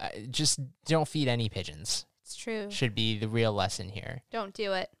 just don't feed any pigeons. It's true. Should be the real lesson here. Don't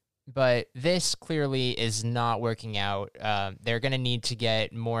do it. But this clearly is not working out. They're going to need to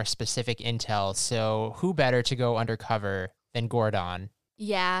get more specific intel. So who better to go undercover than Gordon?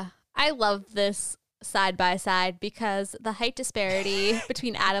 Yeah, I love this side by side because the height disparity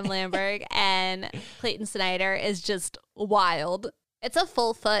between Adam Lamberg and Clayton Snyder is just wild. It's a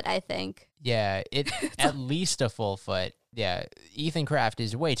full foot, I think. Yeah, at least a full foot. Yeah, Ethan Kraft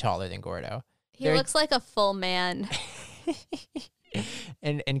is way taller than Gordo. He looks like a full man.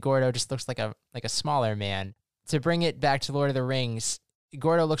 and Gordo just looks like a smaller man. To bring it back to Lord of the Rings,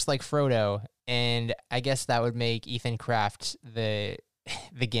 Gordo looks like Frodo, and I guess that would make Ethan Kraft the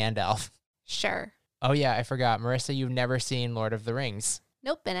Gandalf. Sure. Oh yeah, I forgot. Marissa, you've never seen Lord of the Rings.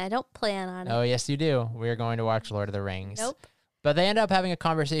 Nope, and I don't plan on it. Oh yes, you do. We're going to watch Lord of the Rings. Nope. But they end up having a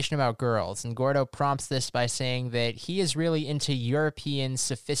conversation about girls, and Gordo prompts this by saying that he is really into European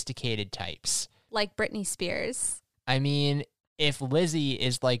sophisticated types. Like Britney Spears. I mean, if Lizzie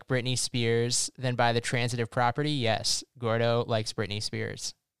is like Britney Spears, then by the transitive property, yes, Gordo likes Britney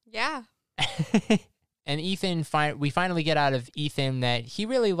Spears. Yeah. And Ethan, we finally get out of Ethan that he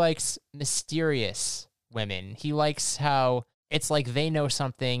really likes mysterious women. He likes how it's like they know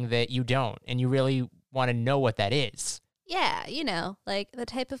something that you don't, and you really want to know what that is. Yeah, like the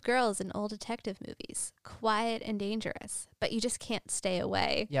type of girls in old detective movies. Quiet and dangerous, but you just can't stay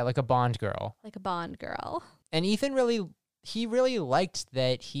away. Yeah, like a Bond girl. Like a Bond girl. And Ethan really liked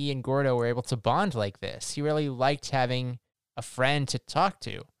that he and Gordo were able to bond like this. He really liked having a friend to talk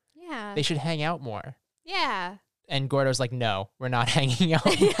to. Yeah. They should hang out more. Yeah. And Gordo's like, no, we're not hanging out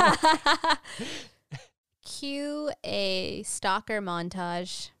more. Cue a stalker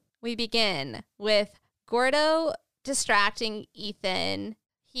montage. We begin with Gordo distracting Ethan.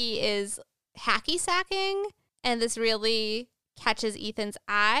 He is hacky sacking, and this really catches Ethan's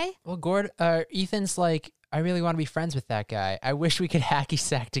eye. Well, Ethan's like, I really want to be friends with that guy. I wish we could hacky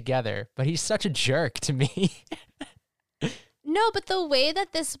sack together, but he's such a jerk to me. No, but the way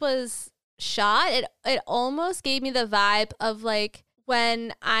that this was shot, it almost gave me the vibe of like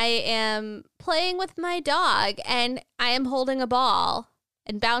when I am playing with my dog and I am holding a ball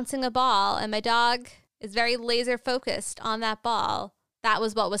and bouncing a ball, and my dog is very laser focused on that ball. that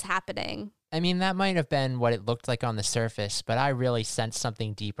was what was happening. I mean, that might have been what it looked like on the surface, but I really sensed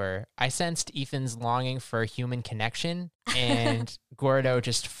something deeper. I sensed Ethan's longing for human connection and Gordo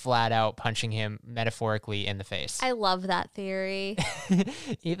just flat out punching him metaphorically in the face. I love that theory.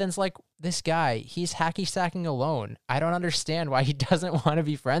 Ethan's like, this guy, he's hacky sacking alone. I don't understand why he doesn't want to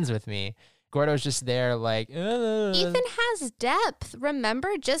be friends with me. Gordo's just there like, Ethan has depth.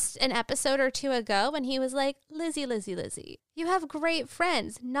 Remember just an episode or two ago when he was like, Lizzie, Lizzie, Lizzie, you have great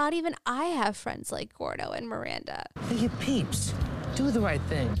friends. Not even I have friends like Gordo and Miranda. Hey, peeps, do the right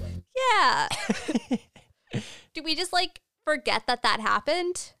thing. Yeah. Do we just like forget that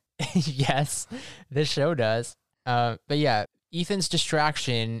happened? Yes, this show does. But yeah, Ethan's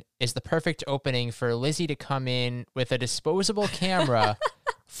distraction is the perfect opening for Lizzie to come in with a disposable camera,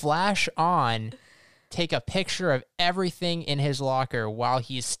 flash on, take a picture of everything in his locker while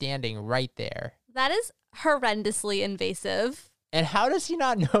he's standing right there. That is horrendously invasive. And how does he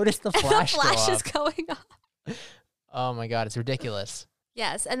not notice the flash? The flash go is up? going off. Oh my God, it's ridiculous.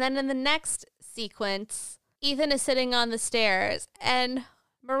 Yes, and then in the next sequence, Ethan is sitting on the stairs, and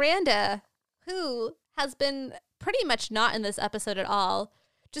Miranda, who has been pretty much not in this episode at all,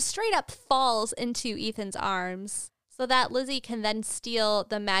 just straight up falls into Ethan's arms so that Lizzie can then steal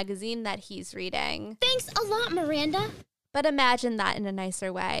the magazine that he's reading. Thanks a lot, Miranda. But imagine that in a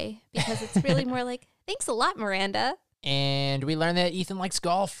nicer way, because it's really more like, thanks a lot, Miranda. And we learn that Ethan likes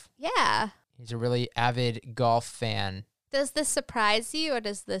golf. Yeah. He's a really avid golf fan. Does this surprise you, or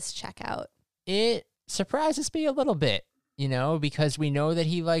does this check out? It surprises me a little bit, because we know that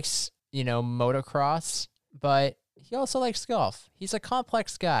he likes, motocross, but he also likes golf. He's a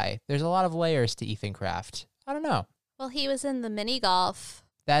complex guy. There's a lot of layers to Ethan Kraft. I don't know. Well, he was in the mini golf.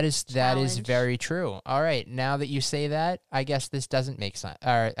 That is challenge. very true. All right, now that you say that, I guess this doesn't make sense.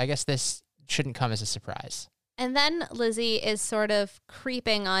 Or I guess this shouldn't come as a surprise. And then Lizzie is sort of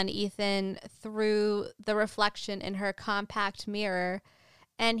creeping on Ethan through the reflection in her compact mirror,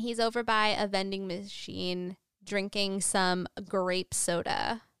 and he's over by a vending machine drinking some grape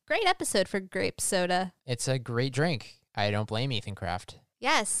soda. Great episode for grape soda. It's a great drink. I don't blame Ethan Kraft.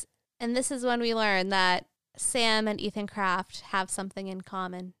 Yes, and this is when we learn that Sam and Ethan Kraft have something in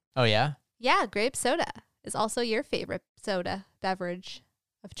common. Oh, yeah? Yeah, grape soda is also your favorite soda beverage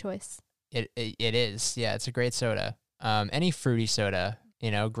of choice. It is. Yeah, it's a great soda. Any fruity soda,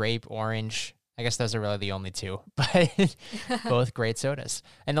 grape, orange. I guess those are really the only two, but both great sodas.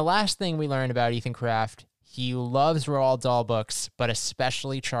 And the last thing we learned about Ethan Kraft, he loves Roald Dahl books, but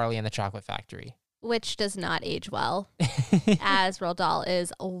especially Charlie and the Chocolate Factory. Which does not age well, as Roald Dahl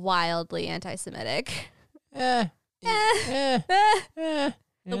is wildly anti-Semitic. The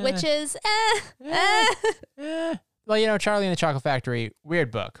witches. Well, Charlie and the Chocolate Factory,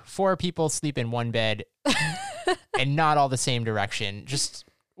 weird book. 4 people sleep in one bed and not all the same direction. Just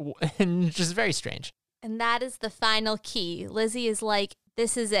very strange. And that is the final key. Lizzie is like,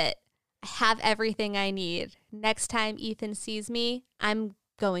 this is it. I have everything I need. Next time Ethan sees me, I'm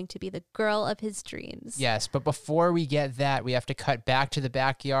going to be the girl of his dreams. Yes, but before we get that, we have to cut back to the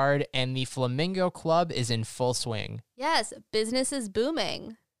backyard, and the Flamingo Club is in full swing. Yes, business is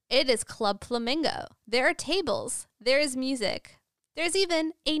booming. It is Club Flamingo. There are tables. There is music. There's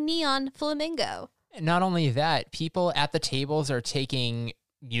even a neon flamingo. Not only that, people at the tables are taking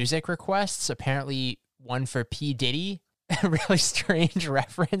music requests, apparently one for P. Diddy. A really strange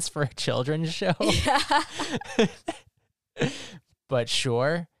reference for a children's show. Yeah. But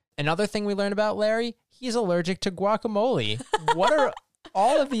sure. Another thing we learned about Larry, he's allergic to guacamole. What are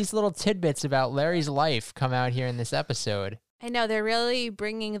all of these little tidbits about Larry's life come out here in this episode? I know, they're really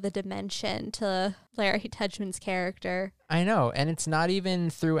bringing the dimension to Larry Tudgman's character. I know, and it's not even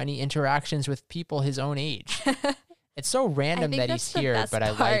through any interactions with people his own age. It's so random that he's here, but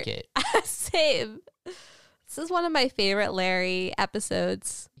I like it. Same. This is one of my favorite Larry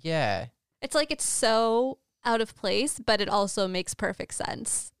episodes. Yeah. It's like it's so out of place, but it also makes perfect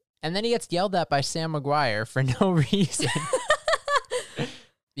sense. And then he gets yelled at by Sam McGuire for no reason.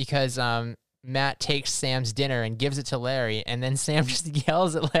 Because Matt takes Sam's dinner and gives it to Larry, and then Sam just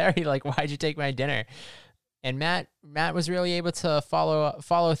yells at Larry, like, why'd you take my dinner? And Matt was really able to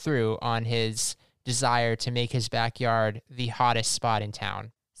follow through on his desire to make his backyard the hottest spot in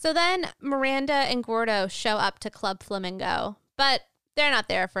town. So then Miranda and Gordo show up to Club Flamingo, but they're not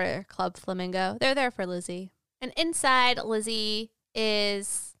there for Club Flamingo. They're there for Lizzie. And inside, Lizzie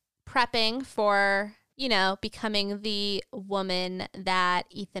is prepping for, becoming the woman that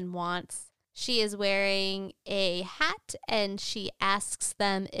Ethan wants. She is wearing a hat, and she asks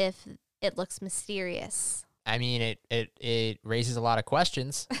them if it looks mysterious. I mean, it raises a lot of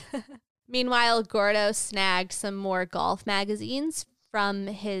questions. Meanwhile, Gordo snagged some more golf magazines from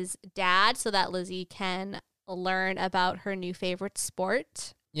his dad so that Lizzie can learn about her new favorite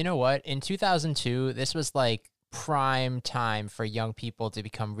sport. You know what? In 2002, this was like prime time for young people to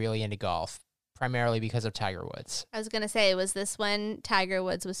become really into golf, primarily because of Tiger Woods. I was going to say, was this when Tiger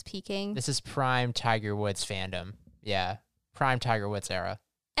Woods was peaking? This is prime Tiger Woods fandom. Yeah, prime Tiger Woods era.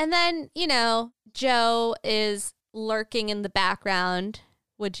 And then, Joe is lurking in the background,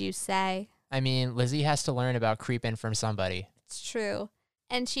 would you say? I mean, Lizzie has to learn about creeping from somebody. It's true.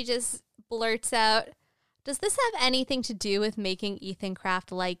 And she just blurts out, does this have anything to do with making Ethan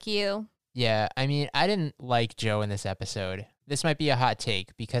Kraft like you? Yeah, I mean, I didn't like Joe in this episode. This might be a hot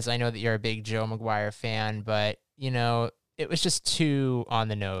take because I know that you're a big Joe McGuire fan, but, it was just too on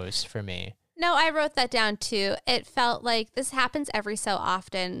the nose for me. No, I wrote that down too. It felt like this happens every so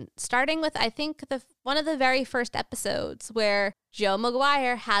often, starting with, I think, one of the very first episodes where Joe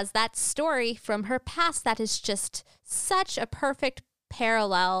McGuire has that story from her past that is just such a perfect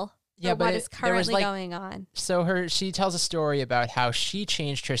parallel for what is currently going on. So she tells a story about how she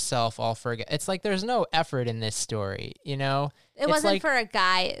changed herself all for it's like there's no effort in this story, It wasn't for a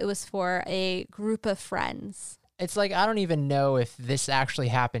guy, it was for a group of friends. It's like, I don't even know if this actually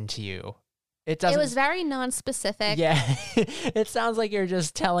happened to you. It was very non-specific. Yeah. It sounds like you're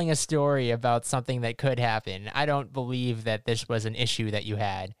just telling a story about something that could happen. I don't believe that this was an issue that you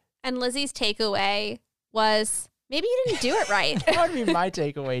had. And Lizzie's takeaway was, maybe you didn't do it right. That would be my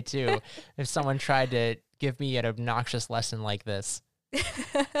takeaway, too, if someone tried to give me an obnoxious lesson like this.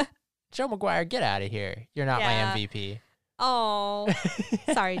 Joe McGuire, get out of here. You're not my MVP. Oh,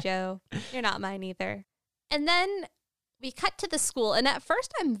 sorry, Joe. You're not mine either. And then we cut to the school, and at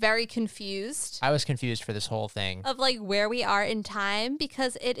first I'm very confused. I was confused for this whole thing. Of like where we are in time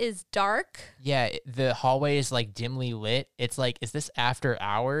because it is dark. Yeah, the hallway is like dimly lit. It's like, is this after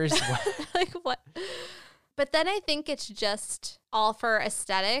hours? Like what? But then I think it's just all for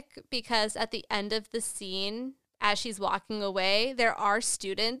aesthetic because at the end of the scene, as she's walking away, there are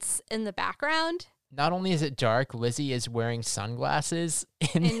students in the background. Not only is it dark, Lizzie is wearing sunglasses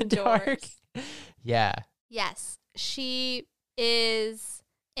in the dark. Yeah. Yes. She is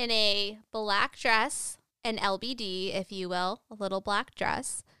in a black dress, an LBD, if you will, a little black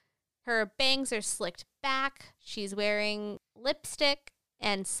dress. Her bangs are slicked back. She's wearing lipstick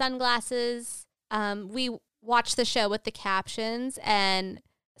and sunglasses. We watch the show with the captions, and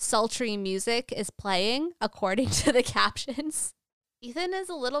sultry music is playing according to the captions. Ethan is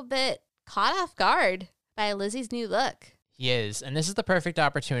a little bit caught off guard by Lizzie's new look. He is, and this is the perfect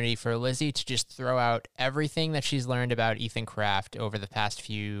opportunity for Lizzie to just throw out everything that she's learned about Ethan Kraft over the past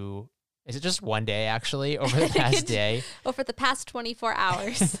few... Is it just one day, actually? Over the past day? Over the past 24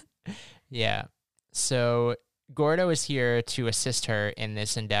 hours. Yeah. So Gordo is here to assist her in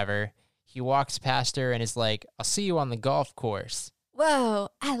this endeavor. He walks past her and is like, I'll see you on the golf course. Whoa,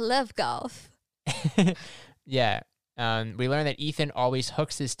 I love golf. Yeah. We learn that Ethan always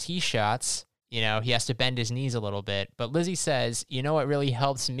hooks his tee shots. He has to bend his knees a little bit. But Lizzie says, what really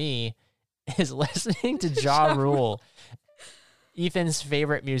helps me is listening to Ja Rule, Ethan's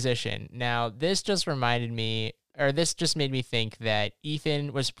favorite musician. Now, this just made me think that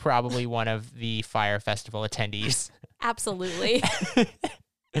Ethan was probably one of the Fyre Festival attendees. Absolutely.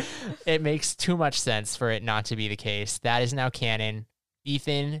 It makes too much sense for it not to be the case. That is now canon.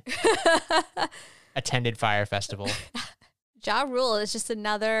 Ethan attended Fyre Festival. Ja Rule is just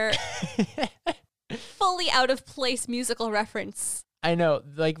another fully out of place musical reference. I know,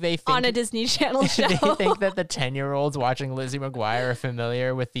 like they think on a Disney Channel show. They think that the 10-year-olds watching Lizzie McGuire are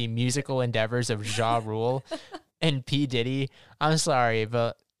familiar with the musical endeavors of Ja Rule and P. Diddy. I'm sorry,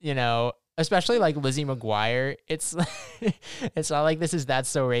 but especially like Lizzie McGuire, it's not like this is That's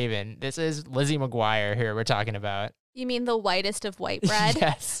So Raven. This is Lizzie McGuire here we're talking about. You mean the whitest of white bread?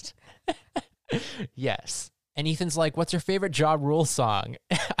 Yes. Yes. And Ethan's like, what's your favorite Ja Rule song?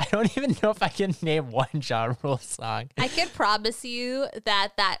 I don't even know if I can name one Ja Rule song. I can promise you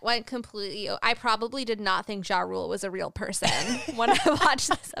that went completely... I probably did not think Ja Rule was a real person when I watched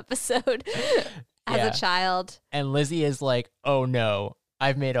this episode as a child. And Lizzie is like, oh no,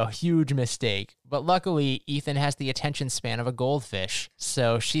 I've made a huge mistake. But luckily, Ethan has the attention span of a goldfish.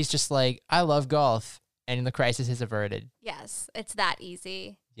 So she's just like, I love golf. And the crisis is averted. Yes, it's that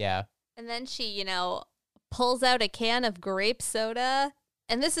easy. Yeah. And then she, pulls out a can of grape soda.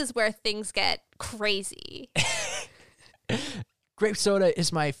 And this is where things get crazy. Grape soda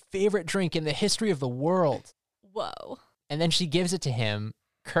is my favorite drink in the history of the world. Whoa. And then she gives it to him,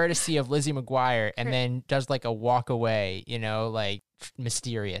 courtesy of Lizzie McGuire, and then does like a walk away, like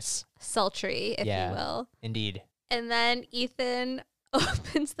mysterious. Sultry, if you will. Indeed. And then Ethan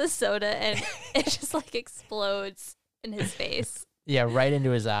opens the soda and it just like explodes in his face. Yeah, right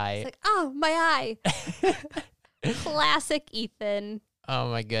into his It's eye. like, oh, my eye. Classic Ethan. Oh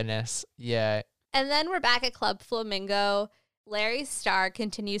my goodness. Yeah. And then we're back at Club Flamingo. Larry's star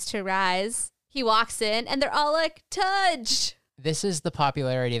continues to rise. He walks in and they're all like, Tudge. This is the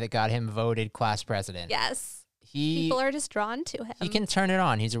popularity that got him voted class president. Yes. He People are just drawn to him. he can turn it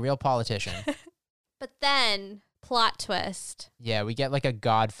on. He's a real politician. But then, plot twist. Yeah, we get like a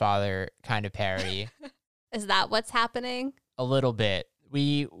Godfather kind of parody. Is that what's happening? A little bit.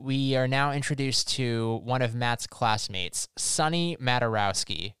 We are now introduced to one of Matt's classmates, Sonny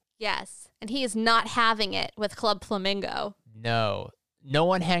Matarowski. Yes. And he is not having it with Club Flamingo. No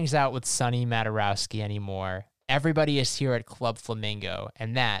one hangs out with Sonny Matarowski anymore. Everybody is here at Club Flamingo,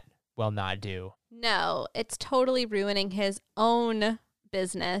 and that will not do. No, it's totally ruining his own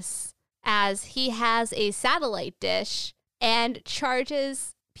business as he has a satellite dish and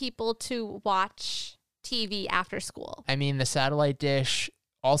charges people to watch TV after school. I mean, the satellite dish,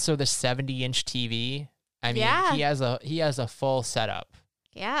 also the 70-inch TV. I mean, Yeah. he has a full setup.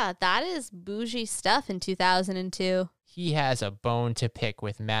 Yeah, that is bougie stuff in 2002. He has a bone to pick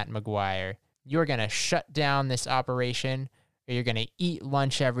with Matt McGuire. You're going to shut down this operation, or you're going to eat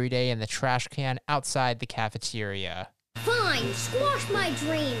lunch every day in the trash can outside the cafeteria. Fine, squash my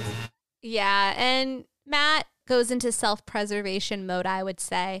dreams. Yeah, and Matt goes into self-preservation mode, I would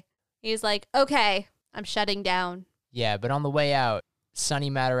say. He's like, okay, I'm shutting down. Yeah, but on the way out,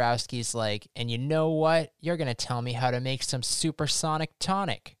 Sonny Matarowski's like, and you know what? You're going to tell me how to make some supersonic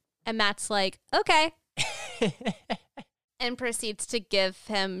tonic. And Matt's like, okay. And proceeds to give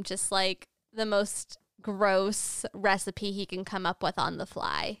him just like the most gross recipe he can come up with on the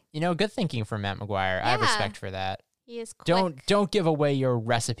fly. You know, good thinking from Matt McGuire. I have Yeah. respect for that. He is quick. Don't give away your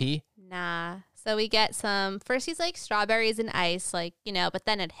recipe. Nah. So we get some, first he's like strawberries and ice, like, you know, but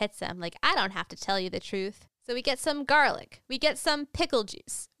then it hits him. Like, I don't have to tell you the truth. So we get some garlic. We get some pickle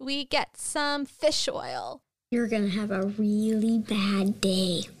juice. We get some fish oil. You're gonna have a really bad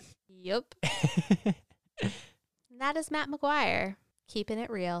day. Yup. That is Matt McGuire, keeping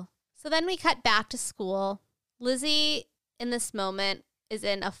it real. So then we cut back to school. Lizzie, in this moment, is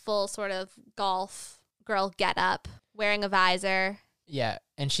in a full sort of golf girl getup, wearing a visor. Yeah,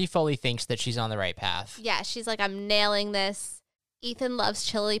 and she fully thinks that she's on the right path. Yeah, she's like, I'm nailing this. Ethan loves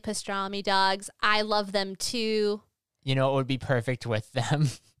chili pastrami dogs. I love them too. You know, it would be perfect with them.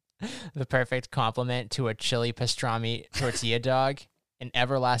 The perfect complement to a chili pastrami tortilla dog, an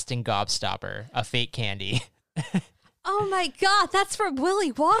everlasting gobstopper, a fake candy. Oh my God, that's from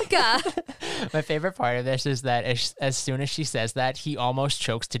Willy Wonka. My favorite part of this is that as soon as she says that, he almost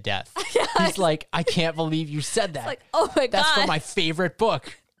chokes to death. He's like, I can't believe you said that. It's like, oh my God. That's from my favorite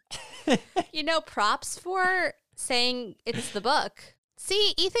book. You know, props for saying it's the book.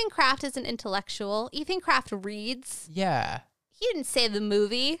 See, Ethan Kraft is an intellectual. Ethan Kraft reads. Yeah. He didn't say the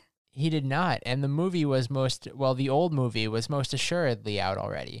movie. He did not. And the movie was the old movie was most assuredly out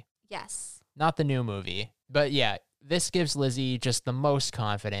already. Yes. Not the new movie. But yeah, this gives Lizzie just the most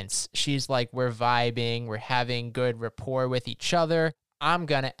confidence. She's like, we're vibing. We're having good rapport with each other. I'm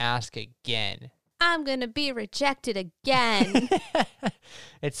going to ask again. I'm going to be rejected again.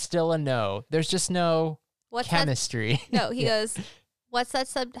 It's still a no. There's just no chemistry. No, he goes, what's that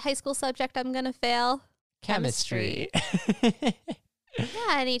high school subject I'm going to fail? Chemistry.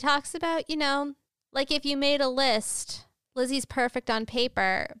 Yeah, and he talks about, you know, like if you made a list, Lizzie's perfect on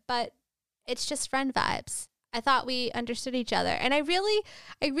paper, but it's just friend vibes. I thought we understood each other. And I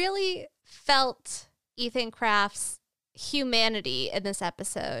really felt Ethan Kraft's humanity in this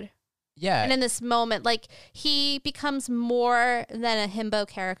episode. Yeah. And in this moment, like he becomes more than a himbo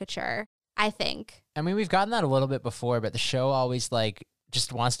caricature, I think. I mean, we've gotten that a little bit before, but the show always like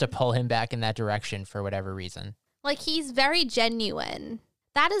just wants to pull him back in that direction for whatever reason. Like he's very genuine.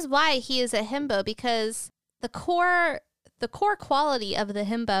 That is why he is a himbo, because the core quality of the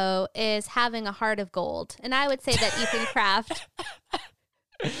himbo is having a heart of gold. And I would say that Ethan Kraft.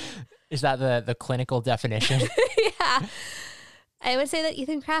 Is that the clinical definition? Yeah. I would say that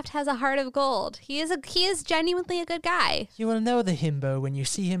Ethan Kraft has a heart of gold. He is genuinely a good guy. You will know the himbo when you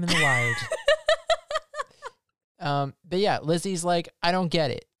see him in the wild. But yeah, Lizzie's like, I don't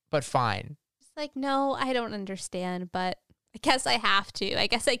get it, but fine. It's like, no, I don't understand, but I guess I have to. I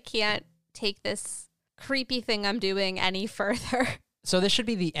guess I can't take this creepy thing I'm doing any further. So this should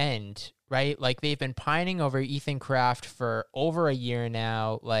be the end, right? Like they've been pining over Ethan Kraft for over a year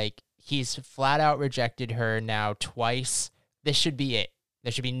now. Like he's flat out rejected her now twice. This should be it.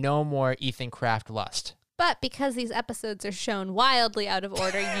 There should be no more Ethan Kraft lust. But because these episodes are shown wildly out of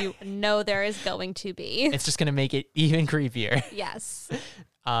order, you know there is going to be. It's just going to make it even creepier. Yes.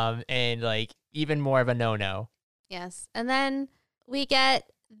 And like even more of a no-no. Yes. And then we get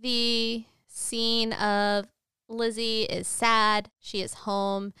the scene of Lizzie is sad. She is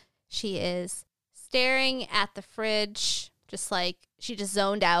home. She is staring at the fridge, just like she just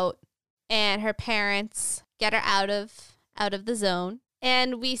zoned out. And her parents get her out of the zone.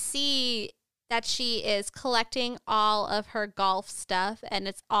 And we see that she is collecting all of her golf stuff, and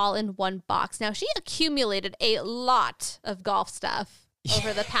it's all in one box. Now, she accumulated a lot of golf stuff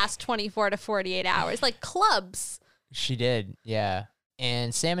over the past 24 to 48 hours, like clubs. She did, yeah.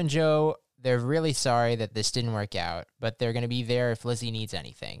 And Sam and Joe, they're really sorry that this didn't work out, but they're going to be there if Lizzie needs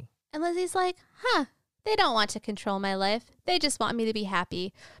anything. And Lizzie's like, they don't want to control my life. They just want me to be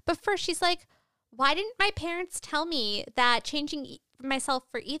happy. But first she's like, why didn't my parents tell me that changing myself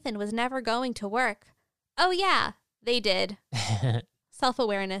for Ethan was never going to work? Oh, yeah, they did.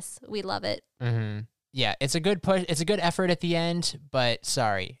 Self-awareness. We love it. Mm-hmm. Yeah, it's a good push. It's a good effort at the end, but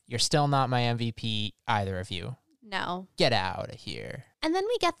sorry, you're still not my MVP, either of you. No. Get out of here. And then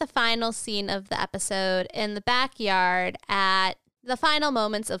we get the final scene of the episode in the backyard at the final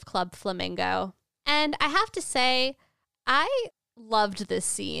moments of Club Flamingo. And I have to say, I loved this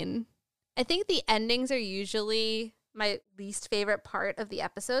scene. I think the endings are usually my least favorite part of the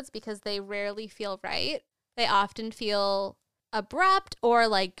episodes because they rarely feel right. They often feel abrupt or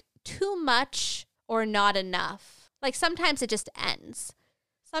like too much or not enough. Like sometimes it just ends.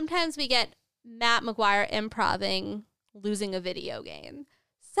 Sometimes we get Matt McGuire improving, losing a video game.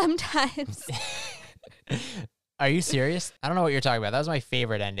 Sometimes. Are you serious? I don't know what you're talking about. That was my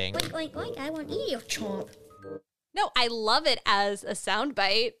favorite ending. Like, I want to eat your chomp. No, I love it as a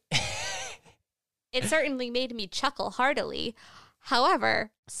soundbite. It certainly made me chuckle heartily.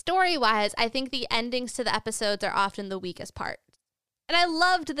 However, story-wise, I think the endings to the episodes are often the weakest part. And I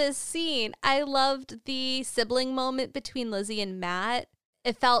loved this scene. I loved the sibling moment between Lizzie and Matt.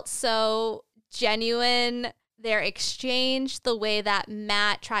 It felt so genuine. Their exchange, the way that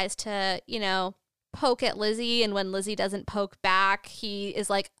Matt tries to, poke at Lizzie, and when Lizzie doesn't poke back, he is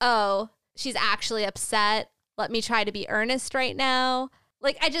like, oh, she's actually upset. Let me try to be earnest right now.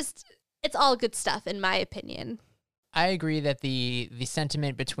 It's all good stuff, in my opinion. I agree that the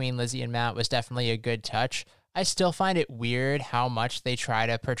sentiment between Lizzie and Matt was definitely a good touch. I still find it weird how much they try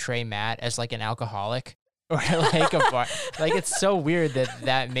to portray Matt as like an alcoholic or like a bar. Like, it's so weird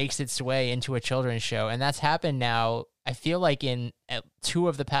that makes its way into a children's show. And that's happened now, I feel like in 2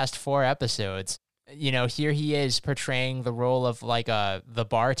 of the past 4 episodes. Here he is portraying the role of like the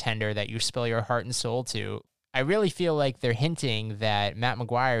bartender that you spill your heart and soul to. I really feel like they're hinting that Matt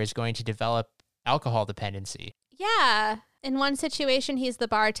McGuire is going to develop alcohol dependency. Yeah. In one situation, he's the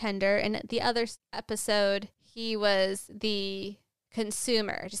bartender. In the other episode, he was the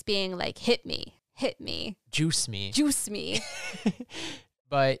consumer, just being like, hit me, juice me.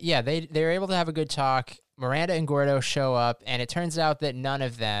 But yeah, they're able to have a good talk. Miranda and Gordo show up, and it turns out that none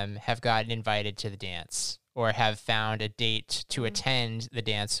of them have gotten invited to the dance or have found a date to attend the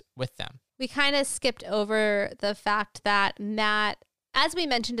dance with them. We kind of skipped over the fact that Matt, as we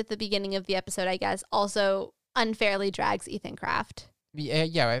mentioned at the beginning of the episode, I guess, also unfairly drags Ethan Kraft.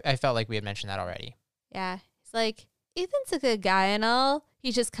 Yeah, I felt like we had mentioned that already. Yeah. He's like, Ethan's a good guy and all.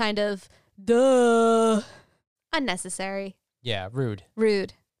 He's just kind of, duh. Unnecessary. Yeah, rude.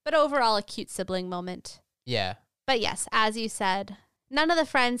 But overall, a cute sibling moment. Yeah. But yes, as you said, none of the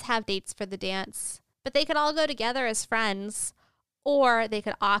friends have dates for the dance, but they could all go together as friends, or they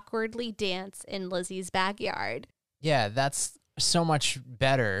could awkwardly dance in Lizzie's backyard. Yeah, that's so much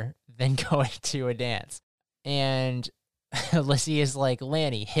better than going to a dance. And Lizzie is like,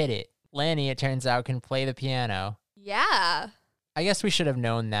 Lanny, hit it. Lanny, it turns out, can play the piano. Yeah. I guess we should have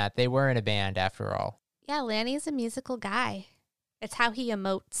known that. They were in a band after all. Yeah, Lanny's a musical guy. It's how he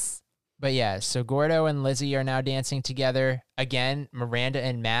emotes. But yeah, so Gordo and Lizzie are now dancing together. Again, Miranda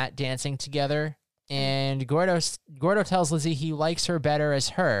and Matt dancing together. And Gordo tells Lizzie he likes her better as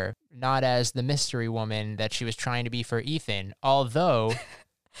her, not as the mystery woman that she was trying to be for Ethan. Although...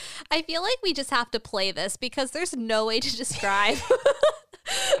 I feel like we just have to play this because there's no way to describe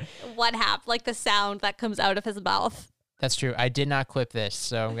what happened, like the sound that comes out of his mouth. That's true. I did not clip this,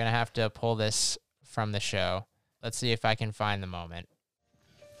 so I'm going to have to pull this from the show. Let's see if I can find the moment.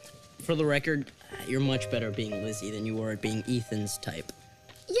 For the record, you're much better being Lizzie than you were at being Ethan's type.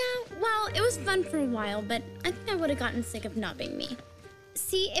 Yeah, well, it was fun for a while, but I think I would have gotten sick of not being me.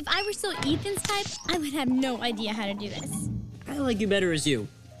 See, if I were still Ethan's type, I would have no idea how to do this. I like you better as you.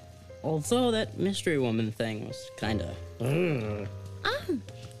 Although that mystery woman thing was kinda... Oh,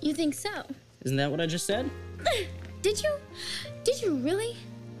 you think so? Isn't that what I just said? Did you? Did you really?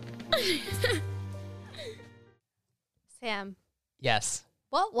 Sam. Yes.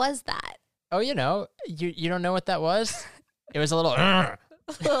 What was that? Oh, you don't know what that was? It was a little.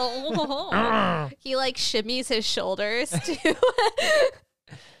 He like shimmies his shoulders too.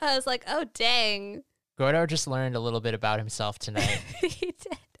 I was like, oh dang. Gordo just learned a little bit about himself tonight. He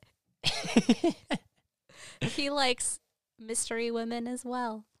did. He likes mystery women as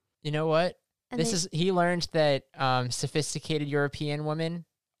well. You know what? And He learned that sophisticated European women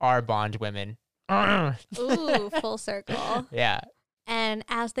are Bond women. Ooh, full circle. Yeah. And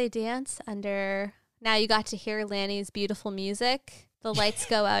as they dance under, now you got to hear Lanny's beautiful music. The lights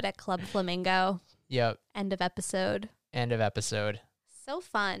go out at Club Flamingo. Yep. End of episode. End of episode. So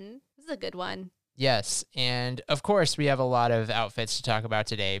fun. This is a good one. Yes. And of course, we have a lot of outfits to talk about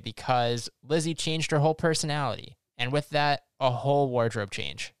today because Lizzie changed her whole personality. And with that, a whole wardrobe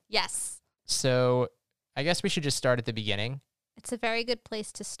change. Yes. So I guess we should just start at the beginning. It's a very good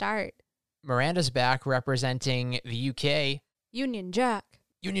place to start. Miranda's back representing the UK. Union Jack.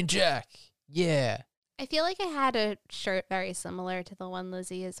 Union Jack. Yeah. I feel like I had a shirt very similar to the one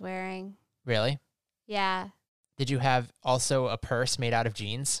Lizzie is wearing. Really? Yeah. Did you have also a purse made out of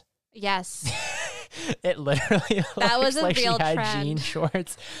jeans? Yes. It literally That was a like real she had trend. jean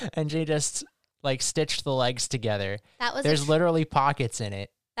shorts and she just like stitched the legs together. That was There's literally pockets in it.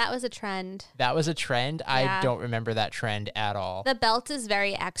 that was a trend. That was a trend. Yeah. I don't remember that trend at all. The belt is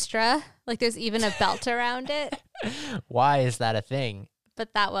very extra. Like there's even a belt around it. Why is that a thing?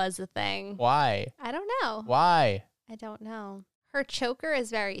 But that was a thing. Why? I don't know. Why? I don't know. Her choker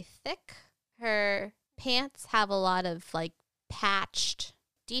is very thick. Her pants have a lot of like patched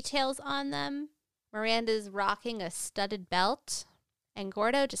details on them. Miranda's rocking a studded belt. And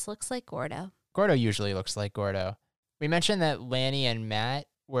Gordo just looks like Gordo. Gordo usually looks like Gordo. We mentioned that Lanny and Matt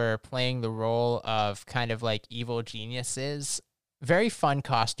were playing the role of kind of like evil geniuses. Very fun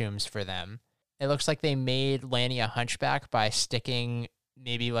costumes for them. It looks like they made Lanny a hunchback by sticking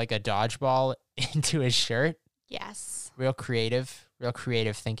maybe like a dodgeball into his shirt. Yes. Real creative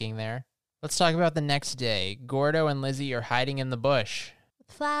thinking there. Let's talk about the next day. Gordo and Lizzie are hiding in the bush.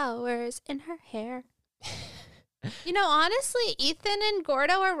 With flowers in her hair. You know, honestly, Ethan and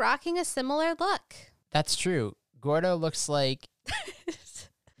Gordo are rocking a similar look. That's true. Gordo looks like...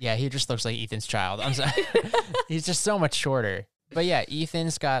 Yeah, he just looks like Ethan's child. I'm sorry. He's just so much shorter. But yeah,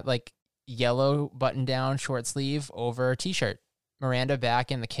 Ethan's got like yellow button-down short sleeve over t-shirt. Miranda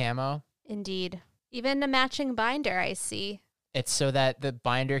back in the camo. Indeed. Even a matching binder, I see. It's so that the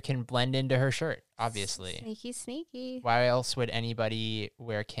binder can blend into her shirt, obviously. Sneaky, sneaky. Why else would anybody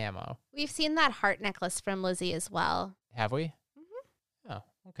wear camo? We've seen that heart necklace from Lizzie as well. Have we? Mm-hmm. Oh,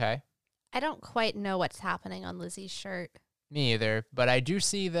 okay. I don't quite know what's happening on Lizzie's shirt. Me either, but I do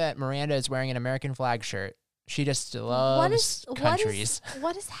see that Miranda is wearing an American flag shirt. She just loves countries.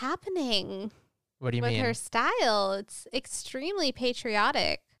 What is happening What do you with mean? her style? It's extremely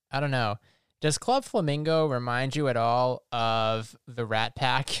patriotic. I don't know. Does Club Flamingo remind you at all of the Rat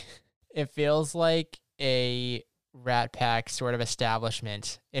Pack? It feels like a Rat Pack sort of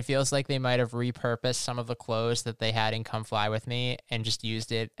establishment. It feels like they might have repurposed some of the clothes that they had in Come Fly With Me and just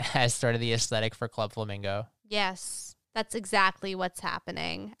used it as sort of the aesthetic for Club Flamingo. Yes, that's exactly what's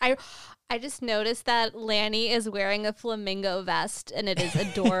happening. I just noticed that Lanny is wearing a flamingo vest, and it is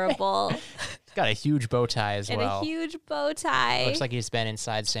adorable. He's got a huge bow tie as and well. a huge bow tie. Looks like he's been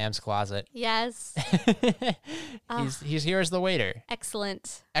inside Sam's closet. Yes. He's here as the waiter.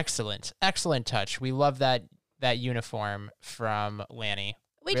 Excellent. Excellent touch. We love that uniform from Lanny.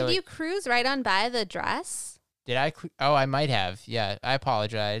 Wait, Really- did you cruise right on by the dress? Did I? Oh, I might have. Yeah, I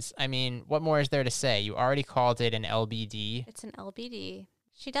apologize. I mean, what more is there to say? You already called it an LBD. It's an LBD.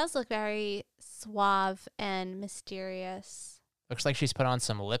 She does look very suave and mysterious. Looks like she's put on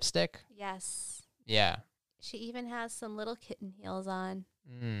some lipstick. Yes. Yeah. She even has some little kitten heels on.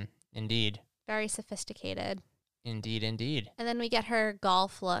 Indeed. Very sophisticated. Indeed. And then we get her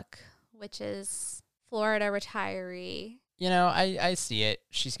golf look, which is Florida retiree. You know, I see it.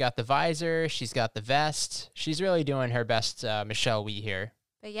 She's got the visor. She's got the vest. She's really doing her best Michelle Wee here.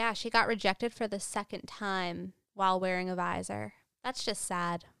 But yeah, she got rejected for the second time while wearing a visor. That's just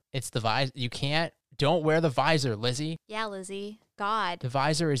sad. It's the visor. Don't wear the visor, Lizzie. Yeah, Lizzie. God. The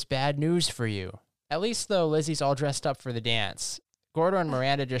visor is bad news for you. At least, though, Lizzie's all dressed up for the dance. Gordo and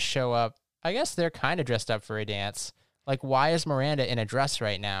Miranda just show up. I guess they're kind of dressed up for a dance. Like, why is Miranda in a dress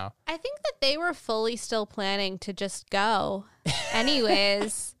right now? I think that they were fully still planning to just go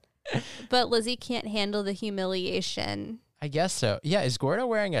anyways. But Lizzie can't handle the humiliation. I guess so. Yeah, is Gordo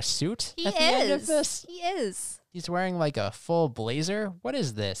wearing a suit He at the end of is. this? He is. He's wearing like a full blazer? What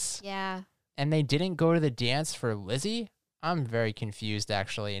is this? Yeah. And they didn't go to the dance for Lizzie? I'm very confused,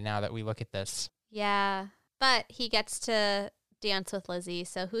 actually, now that we look at this. Yeah. But he gets to Dance with Lizzie.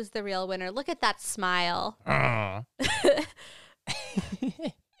 So who's the real winner? Look at that smile.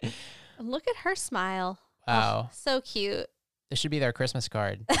 Look at her smile. Wow. Oh, so cute. This should be their Christmas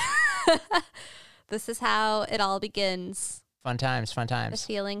card. This is how it all begins. Fun times, fun The times.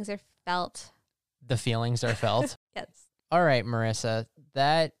 feelings are felt. The feelings are felt. Yes. All right, Marissa,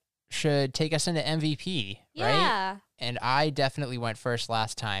 that should take us into MVP, right? Yeah. And I definitely went first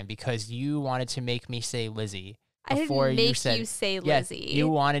last time because you wanted to make me say Lizzie. I didn't Before make you said, you say yeah, Lizzie. you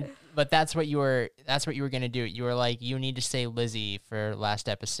wanted, but that's what you were going to do. You were like, you need to say Lizzie for last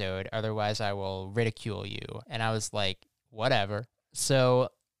episode, otherwise I will ridicule you. And I was like, whatever. So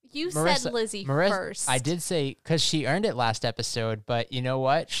You Marissa, said Lizzie Marissa, first. I did say, because she earned it last episode, but you know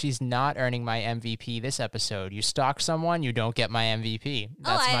what? She's not earning my MVP this episode. You stalk someone, you don't get my MVP.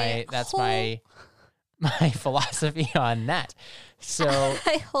 That's my philosophy on that. So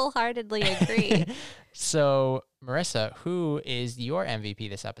I wholeheartedly agree. So Marissa, who is your MVP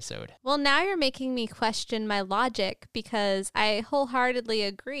this episode? Well, now you're making me question my logic because I wholeheartedly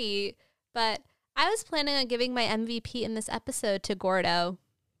agree, but I was planning on giving my MVP in this episode to Gordo.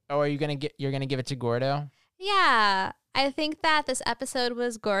 Oh, you're gonna give it to Gordo? Yeah, I think that this episode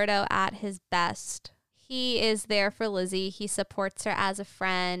was Gordo at his best. He is there for Lizzie. He supports her as a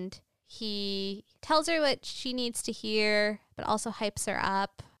friend. He tells her what she needs to hear, but also hypes her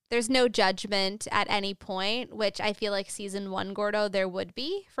up. There's no judgment at any point, which I feel like season 1 Gordo there would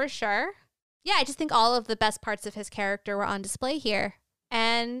be for sure. Yeah, I just think all of the best parts of his character were on display here,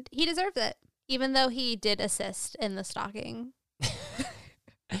 and he deserves it, even though he did assist in the stalking.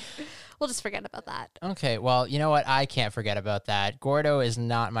 We'll just forget about that. Okay, well, you know what? I can't forget about that. Gordo is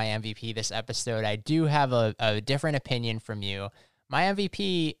not my MVP this episode. I do have a different opinion from you. My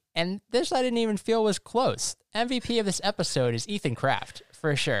MVP, and this I didn't even feel was close. MVP of this episode is Ethan Kraft,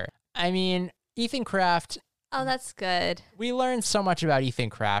 for sure. I mean, Ethan Kraft. Oh, that's good. We learned so much about Ethan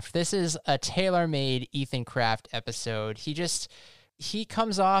Kraft. This is a tailor-made Ethan Kraft episode. He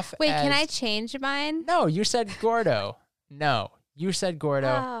comes off Wait, as... can I change mine? No, you said Gordo. No, you said Gordo.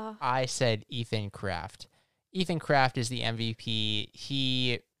 Oh. I said Ethan Kraft. Ethan Kraft is the MVP.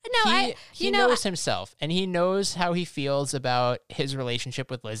 He No, knows himself, and he knows how he feels about his relationship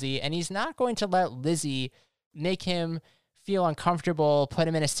with Lizzie, and he's not going to let Lizzie make him feel uncomfortable, put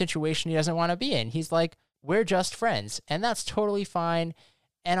him in a situation he doesn't want to be in. He's like, we're just friends, and that's totally fine.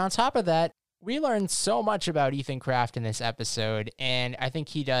 And on top of that, we learned so much about Ethan Kraft in this episode, and I think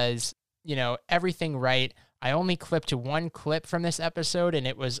he does, everything right. I only clipped one clip from this episode, and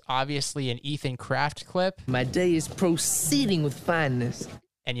it was obviously an Ethan Kraft clip. My day is proceeding with fineness.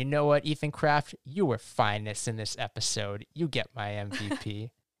 And you know what, Ethan Kraft? You were finest in this episode. You get my MVP.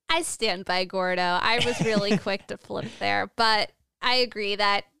 I stand by Gordo. I was really quick to flip there, but I agree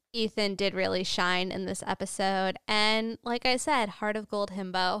that Ethan did really shine in this episode. And like I said, Heart of Gold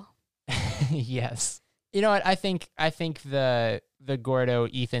himbo. Yes. You know what? I think the Gordo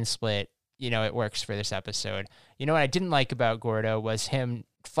Ethan split, it works for this episode. You know what I didn't like about Gordo was him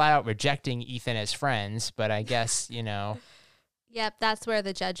flat out rejecting Ethan as friends, but I guess, Yep, that's where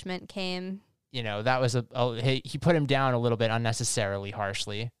the judgment came. That was he put him down a little bit unnecessarily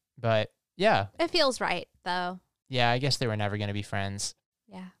harshly, but yeah. It feels right, though. Yeah, I guess they were never going to be friends.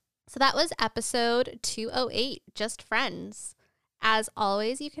 Yeah. So that was episode 208, Just Friends. As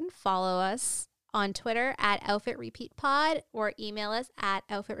always, you can follow us on Twitter at OutfitRepeatPod or email us at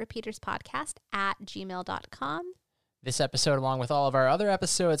OutfitRepeatersPodcast@gmail.com. This episode, along with all of our other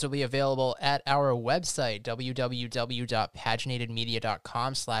episodes, will be available at our website,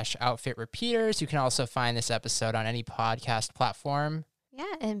 www.paginatedmedia.com/outfitrepeaters. You can also find this episode on any podcast platform.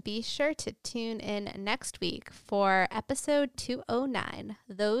 Yeah, and be sure to tune in next week for episode 209,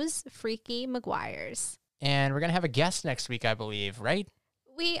 Those Freaky McGuires. And we're going to have a guest next week, I believe, right?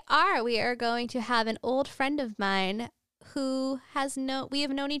 We are going to have an old friend of mine who we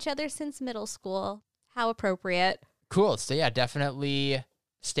have known each other since middle school. How appropriate. Cool. So yeah, definitely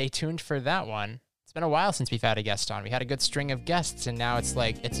stay tuned for that one. It's been a while since we've had a guest on. We had a good string of guests, and now it's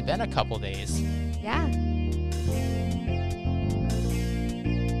been a couple days.